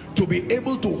to be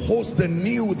able to host the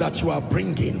new that you are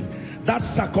bringing, that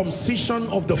circumcision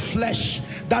of the flesh,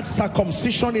 that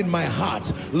circumcision in my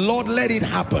heart, Lord, let it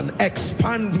happen.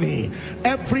 Expand me.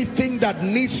 Everything that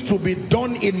needs to be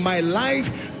done in my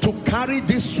life to carry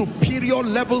these superior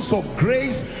levels of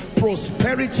grace,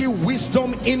 prosperity,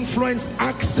 wisdom, influence,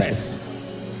 access,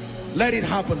 let it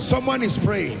happen. Someone is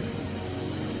praying.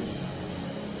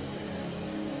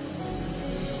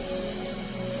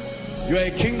 You're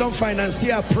a kingdom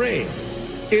financier, pray.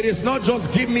 It is not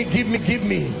just give me, give me, give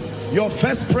me. Your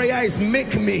first prayer is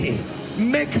make me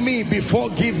before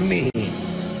give me.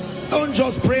 Don't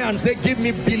just pray and say give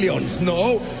me billions.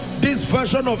 No, this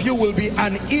version of you will be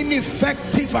an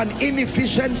ineffective and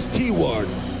inefficient steward.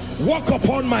 Walk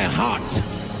upon my heart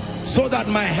so that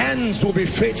my hands will be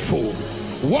faithful.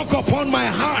 Walk upon my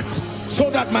heart so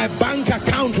that my bank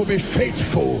account will be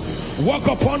faithful. Walk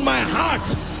upon my heart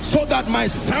so that my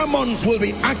sermons will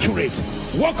be accurate.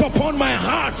 Walk upon my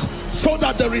heart so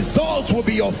that the results will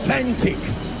be authentic.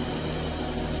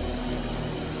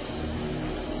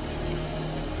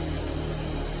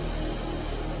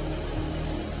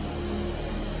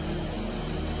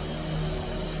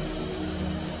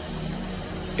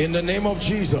 In the name of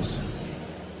Jesus.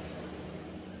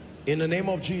 In the name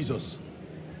of Jesus.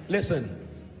 Listen,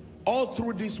 all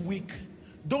through this week,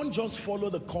 don't just follow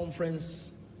the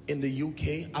conference in the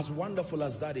UK, as wonderful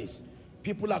as that is.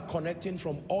 People are connecting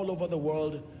from all over the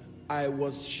world. I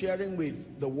was sharing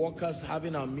with the workers,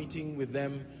 having a meeting with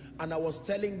them, and I was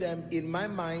telling them, in my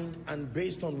mind and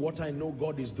based on what I know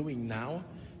God is doing now,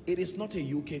 it is not a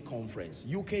UK conference.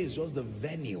 UK is just the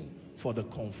venue for the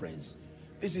conference.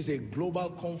 This is a global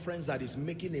conference that is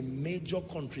making a major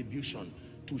contribution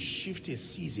to shift a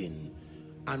season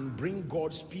and bring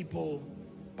God's people,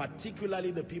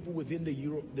 particularly the people within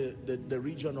the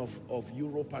region of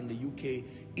Europe and the UK,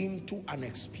 into an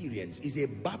experience. It's a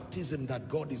baptism that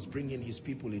God is bringing his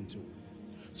people into.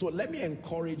 So let me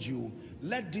encourage you,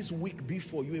 let this week be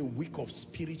for you a week of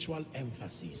spiritual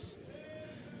emphasis.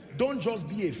 Don't just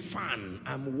be a fan.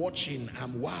 I'm watching,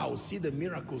 wow, see the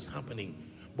miracles happening.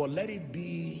 But let it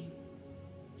be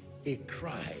a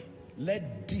cry.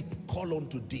 Let deep call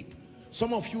unto deep.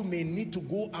 Some of you may need to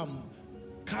go and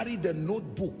carry the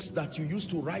notebooks that you used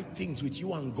to write things with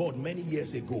you and God many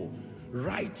years ago.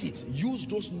 Write it. Use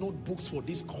those notebooks for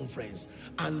this conference,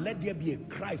 and let there be a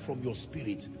cry from your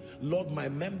spirit. Lord, my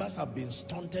members have been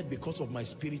stunted because of my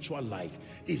spiritual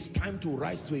life. It's time to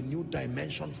rise to a new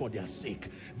dimension for their sake.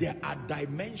 There are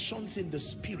dimensions in the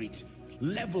spirit,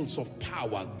 levels of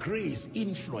power, grace,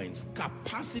 influence,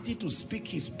 capacity to speak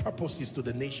his purposes to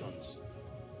the nations.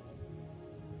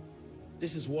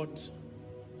 This is what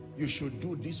you should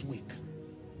do this week.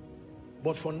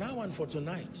 But for now and for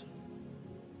tonight,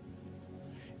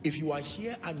 if you are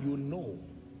here and you know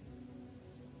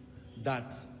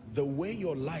that the way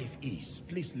your life is,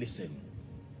 please listen,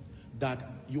 that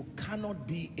you cannot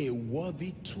be a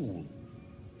worthy tool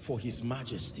for his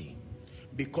majesty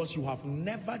because you have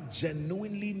never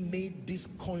genuinely made this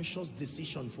conscious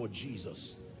decision for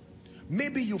Jesus.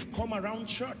 Maybe you've come around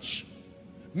church.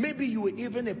 Maybe you were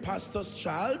even a pastor's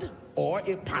child or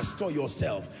a pastor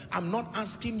yourself. I'm not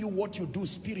asking you what you do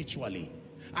spiritually.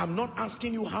 I'm not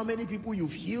asking you how many people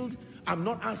you've healed. I'm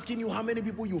not asking you how many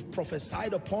people you've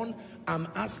prophesied upon. I'm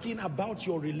asking about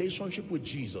your relationship with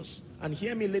Jesus. And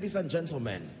hear me, ladies and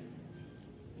gentlemen.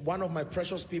 One of my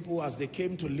precious people, as they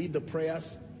came to lead the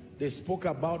prayers, they spoke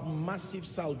about massive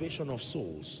salvation of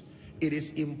souls. It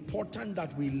is important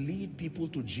that we lead people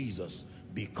to Jesus,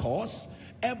 because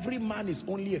every man is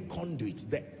only a conduit.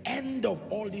 The end of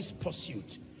all this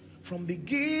pursuit, from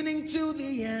beginning to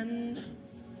the end,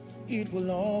 it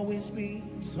will always be,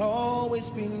 it's always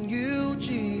been you,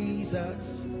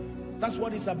 Jesus. That's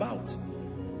what it's about.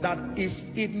 That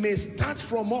is, it may start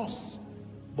from us,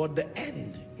 but the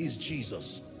end is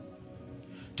Jesus.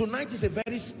 Tonight is a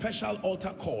very special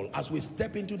altar call as we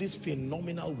step into this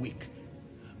phenomenal week.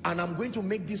 And I'm going to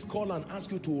make this call and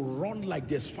ask you to run like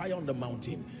there's fire on the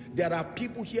mountain. There are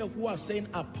people here who are saying,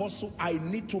 Apostle, I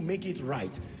need to make it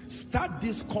right. Start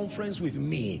this conference with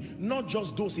me, not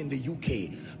just those in the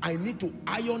UK. I need to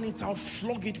iron it out,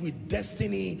 flog it with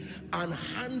destiny, and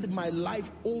hand my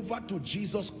life over to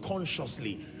Jesus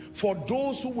consciously. For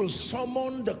those who will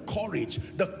summon the courage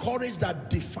that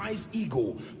defies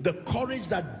ego, the courage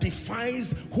that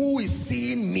defies who is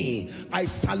seeing me, I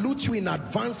salute you in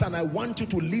advance, and I want you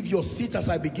to leave your seat as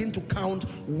I begin to count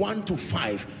 1 to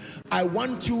 5. I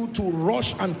want you to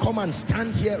rush and come and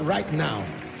stand here right now.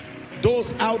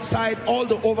 Those outside, all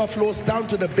the overflows down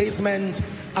to the basement,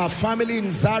 our family in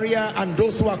Zaria, and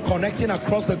those who are connecting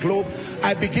across the globe,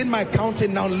 I begin my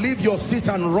counting now. Leave your seat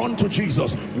and run to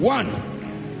Jesus. 1,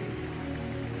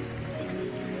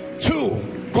 2,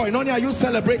 Koinonia, are you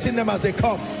celebrating them as they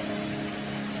come?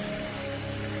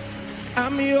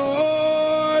 I'm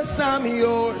yours, I'm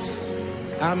yours,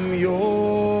 I'm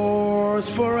yours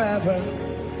forever.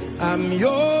 I'm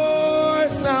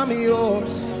yours, I'm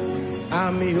yours,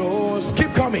 I'm yours.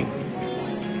 Keep coming.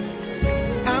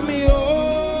 I'm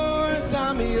yours,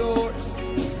 I'm yours,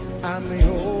 I'm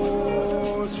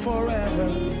yours forever.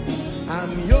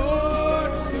 I'm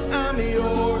yours, I'm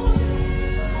yours.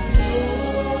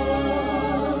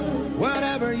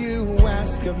 Whatever you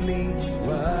ask of me,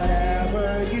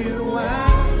 whatever you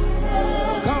ask,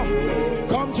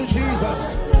 come to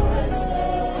Jesus.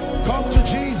 Come to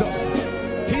Jesus.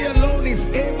 He alone is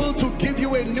able to give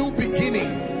you a new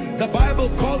beginning. The Bible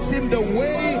calls him the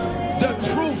way, the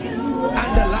truth,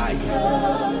 and the life.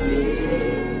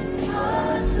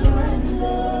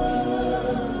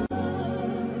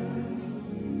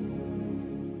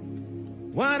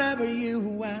 Whatever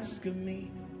you ask of me,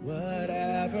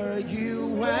 whatever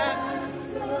you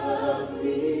ask of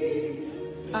me,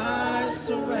 I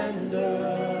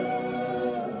surrender.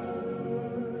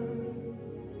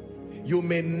 You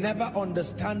may never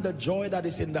understand the joy that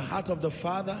is in the heart of the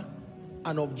Father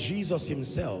and of Jesus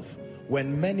himself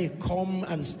when many come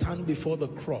and stand before the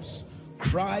cross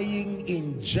crying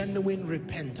in genuine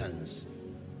repentance.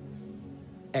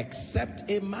 Except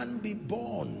a man be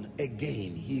born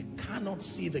again, he cannot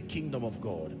see the kingdom of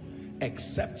God.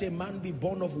 Except a man be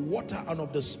born of water and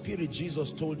of the Spirit,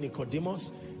 Jesus told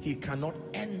Nicodemus, he cannot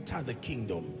enter the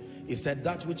kingdom. He said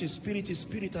that which is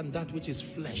spirit, and that which is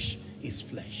flesh is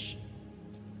flesh.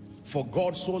 For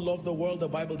God so loved the world, the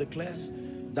Bible declares,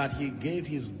 that he gave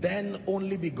his then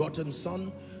only begotten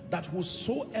Son, that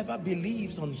whosoever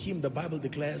believes on him, the Bible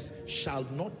declares, shall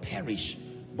not perish,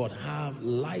 but have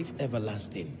life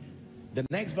everlasting. The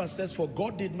next verse says, for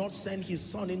God did not send his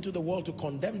Son into the world to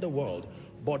condemn the world,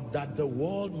 but that the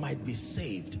world might be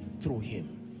saved through him.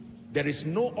 There is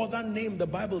no other name, the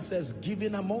Bible says,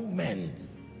 given among men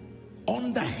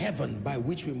under heaven by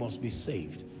which we must be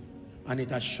saved. And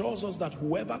it assures us that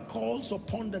whoever calls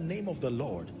upon the name of the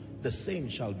Lord the same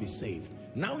shall be saved.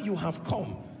 Now you have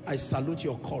come. I salute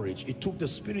your courage. It took the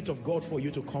Spirit of God for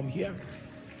you to come here,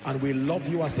 and we love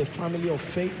you as a family of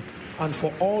faith. And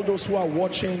for all those who are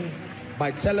watching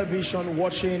by television,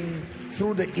 watching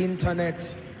through the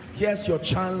internet, here's your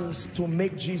chance to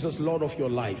make Jesus Lord of your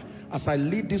life. As I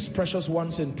lead these precious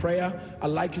ones in prayer, I'd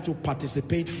like you to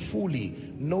participate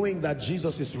fully, knowing that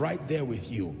Jesus is right there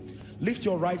with you. Lift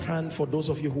your right hand for those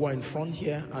of you who are in front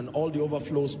here, and all the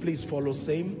overflows, please follow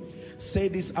same. Say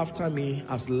this after me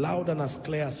as loud and as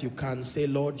clear as you can. Say,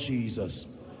 Lord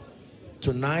Jesus,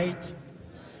 tonight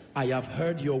I have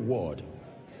heard your word.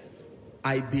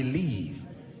 I believe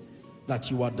that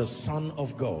you are the Son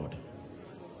of God.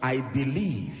 I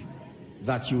believe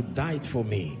that you died for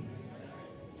me.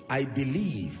 I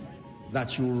believe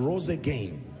that you rose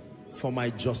again for my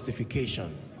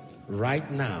justification. Right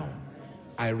now,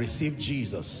 I receive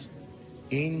Jesus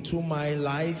into my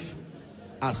life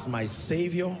as my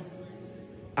Savior,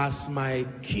 as my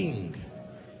King,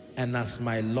 and as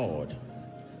my Lord.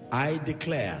 I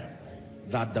declare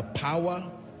that the power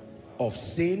of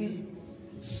sin,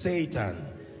 Satan,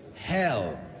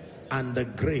 hell, and the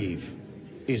grave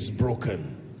is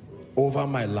broken over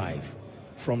my life.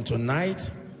 From tonight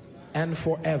and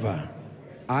forever,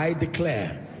 I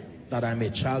declare that I'm a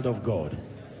child of God.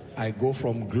 I go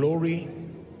from glory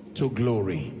to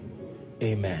glory.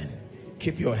 Amen.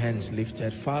 Keep your hands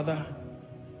lifted. Father,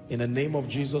 in the name of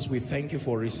Jesus, we thank you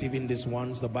for receiving these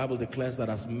ones. The Bible declares that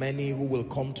as many who will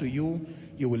come to you,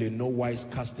 you will in no wise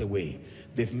cast away.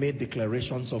 They've made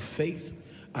declarations of faith,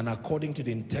 and according to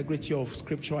the integrity of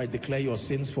Scripture, I declare your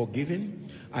sins forgiven.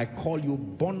 I call you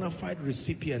bona fide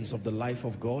recipients of the life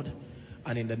of God.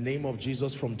 And in the name of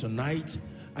Jesus, from tonight,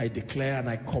 I declare and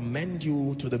I commend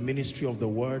you to the ministry of the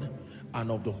Word and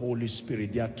of the Holy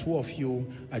Spirit. There are two of you.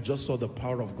 I just saw the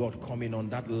power of God coming on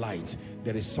that light.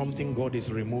 There is something God is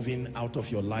removing out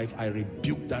of your life. I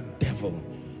rebuke that devil.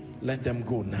 Let them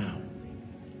go now.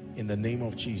 In the name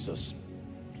of Jesus.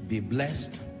 Be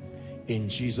blessed. In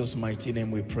Jesus' mighty name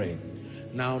we pray.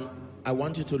 Now, I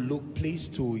want you to look please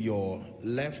to your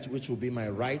left, which will be my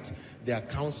right. There are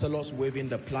counselors waving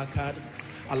the placard.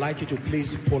 I'd like you to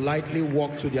please politely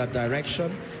walk to their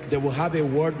direction. They will have a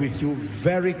word with you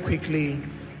very quickly,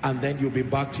 and then you'll be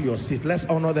back to your seat. Let's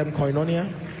honor them,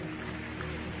 Koinonia.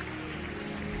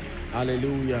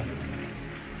 Hallelujah.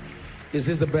 Is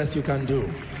this the best you can do?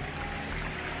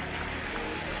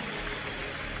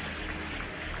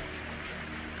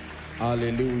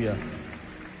 Hallelujah.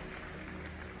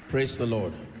 Praise the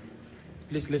Lord.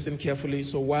 Please listen carefully.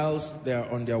 So whilst they're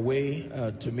on their way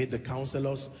to meet the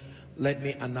counselors, let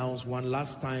me announce one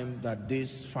last time that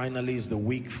this finally is the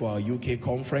week for our UK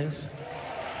conference.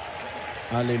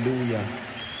 Hallelujah.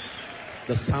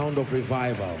 The sound of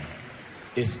revival.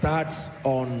 It starts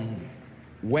on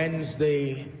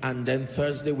Wednesday, and then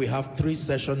Thursday. We have 3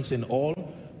 sessions in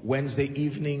all. Wednesday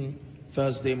evening,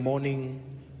 Thursday morning,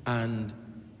 and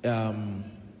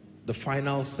the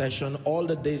final session. All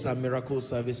the days are miracle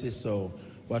services, so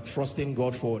we're trusting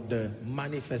God for the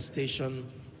manifestation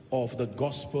of the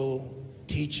gospel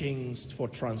teachings for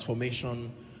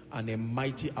transformation and a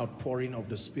mighty outpouring of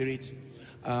the Spirit.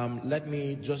 Let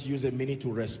me just use a minute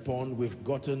to respond. We've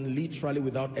gotten, literally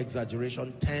without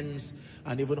exaggeration, tens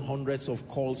and even hundreds of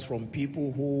calls from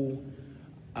people who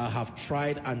have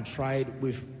tried and tried.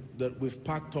 We've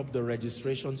packed up the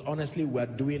registrations. Honestly, we're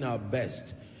doing our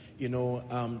best. You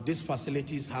know, these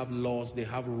facilities have laws, they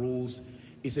have rules.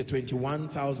 It's a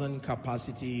 21,000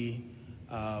 capacity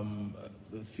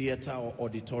theater or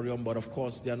auditorium, but of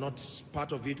course they are not,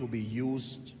 part of it will be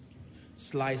used,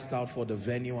 sliced out for the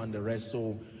venue and the rest.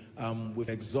 So we've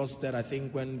exhausted. I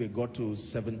think when we got to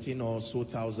 17 or so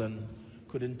thousand,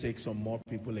 couldn't take some more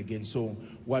people again. So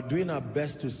we're doing our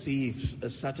best to see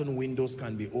if certain windows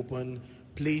can be opened.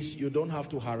 Please, you don't have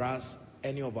to harass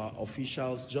any of our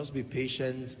officials. Just be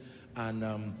patient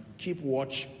and keep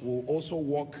watch. We'll also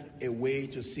walk away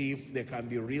to see if there can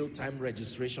be real-time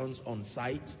registrations on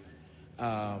site,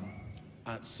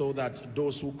 so that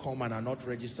those who come and are not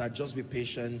registered, just be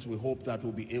patient. We hope that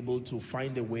we'll be able to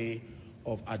find a way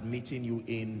of admitting you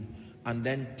in. And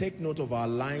then take note of our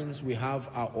lines. We have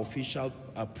our official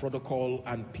protocol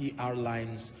and PR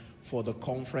lines for the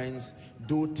conference.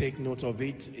 Do take note of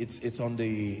it. It's on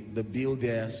the bill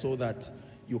there, so that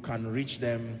you can reach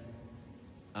them.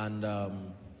 And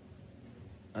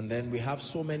then we have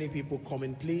so many people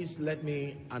coming. Please let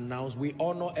me announce, we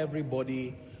honor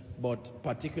everybody, but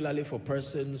particularly for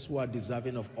persons who are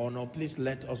deserving of honor, please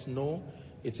let us know.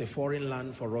 It's a foreign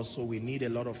land for us, so we need a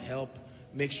lot of help.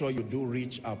 Make sure you do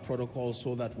reach our protocol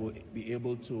so that we'll be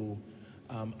able to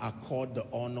accord the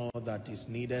honor that is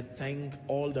needed. Thank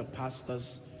all the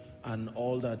pastors and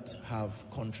all that have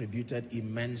contributed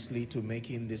immensely to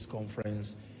making this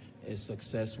conference a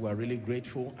success. We're really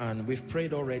grateful, and we've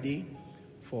prayed already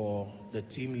for the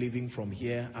team leaving from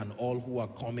here and all who are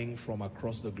coming from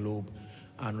across the globe.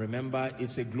 And remember,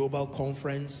 it's a global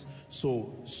conference,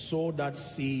 so sow that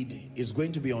seed. Is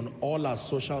going to be on all our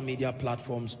social media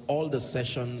platforms. All the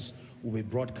sessions will be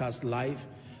broadcast live,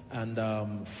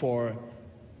 and for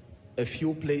a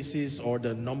few places or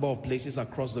the number of places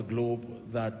across the globe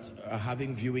that are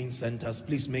having viewing centers,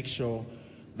 please make sure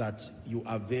that you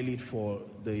avail it for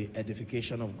the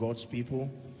edification of God's people,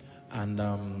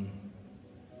 and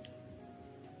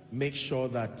make sure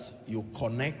that you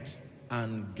connect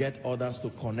and get others to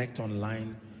connect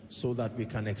online so that we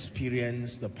can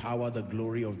experience the power, the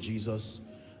glory of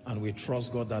Jesus. And we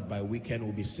trust God that by weekend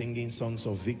we'll be singing songs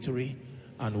of victory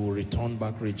and we'll return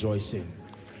back rejoicing.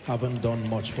 Haven't done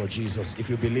much for Jesus. If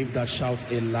you believe that, shout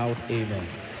a loud amen.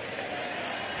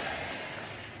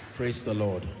 Praise the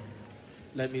Lord.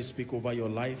 Let me speak over your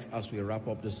life as we wrap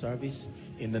up the service.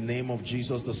 In the name of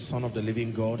Jesus, the Son of the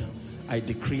living God, I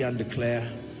decree and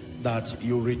declare that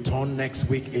you return next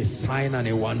week a sign and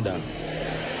a wonder.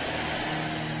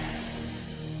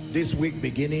 This week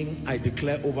beginning, I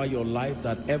declare over your life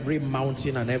that every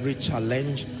mountain and every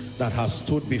challenge that has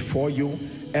stood before you,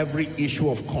 every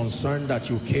issue of concern that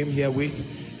you came here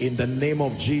with, in the name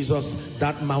of Jesus,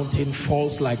 that mountain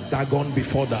falls like Dagon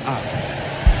before the ark.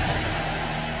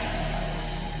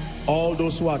 All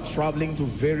those who are traveling to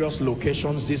various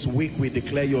locations this week, we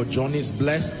declare your journey is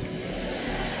blessed.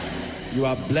 You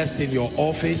are blessed in your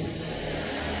office.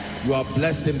 You are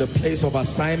blessed in the place of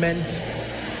assignment.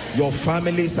 Your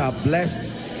families are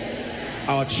blessed.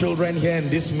 Our children here in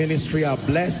this ministry are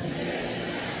blessed.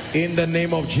 In the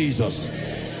name of Jesus.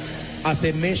 As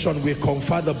a nation, we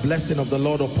confer the blessing of the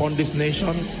Lord upon this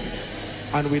nation,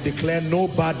 and we declare no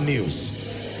bad news,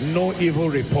 no evil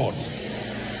report,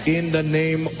 in the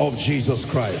name of Jesus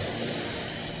Christ.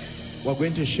 We're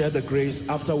going to share the grace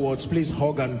afterwards. Please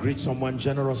hug and greet someone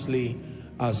generously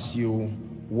as you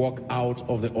walk out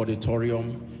of the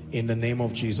auditorium in the name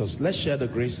of Jesus. Let's share the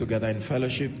grace together in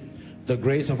fellowship. The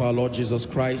grace of our Lord Jesus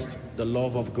Christ, the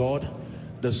love of God,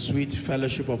 the sweet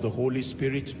fellowship of the Holy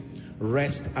Spirit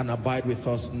rest and abide with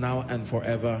us now and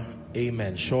forever.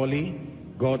 Amen. Surely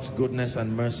God's goodness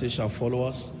and mercy shall follow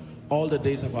us all the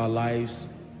days of our lives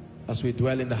as we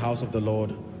dwell in the house of the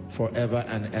Lord forever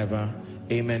and ever.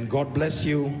 Amen. God bless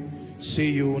you.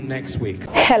 See you next week.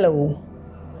 Hello.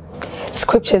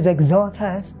 Scriptures exhort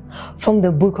us from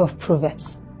the book of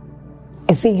Proverbs.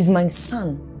 It says, my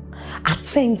son,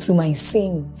 attend to my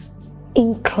sayings,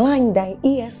 incline thy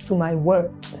ears to my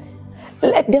words,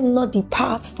 let them not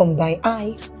depart from thy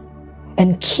eyes,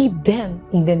 and keep them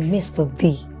in the midst of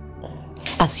thee.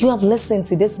 As you have listened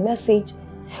to this message,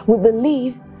 we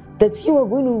believe that you are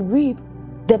going to reap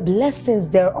the blessings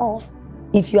thereof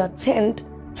if you attend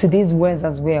to these words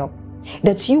as well.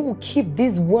 That you will keep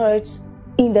these words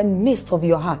in the midst of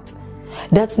your heart.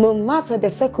 That no matter the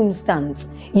circumstance,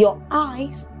 your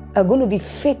eyes are going to be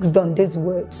fixed on these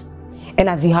words. And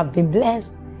as you have been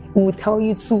blessed, we will tell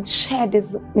you to share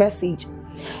this message.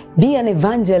 Be an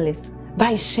evangelist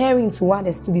by sharing to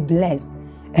others to be blessed.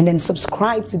 And then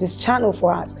subscribe to this channel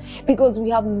for us, because we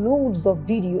have loads of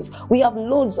videos, we have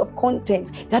loads of content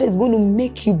that is going to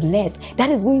make you blessed, that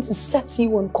is going to set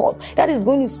you on course, that is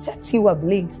going to set you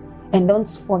ablaze. And don't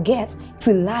forget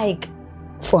to like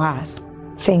for us.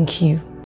 Thank you.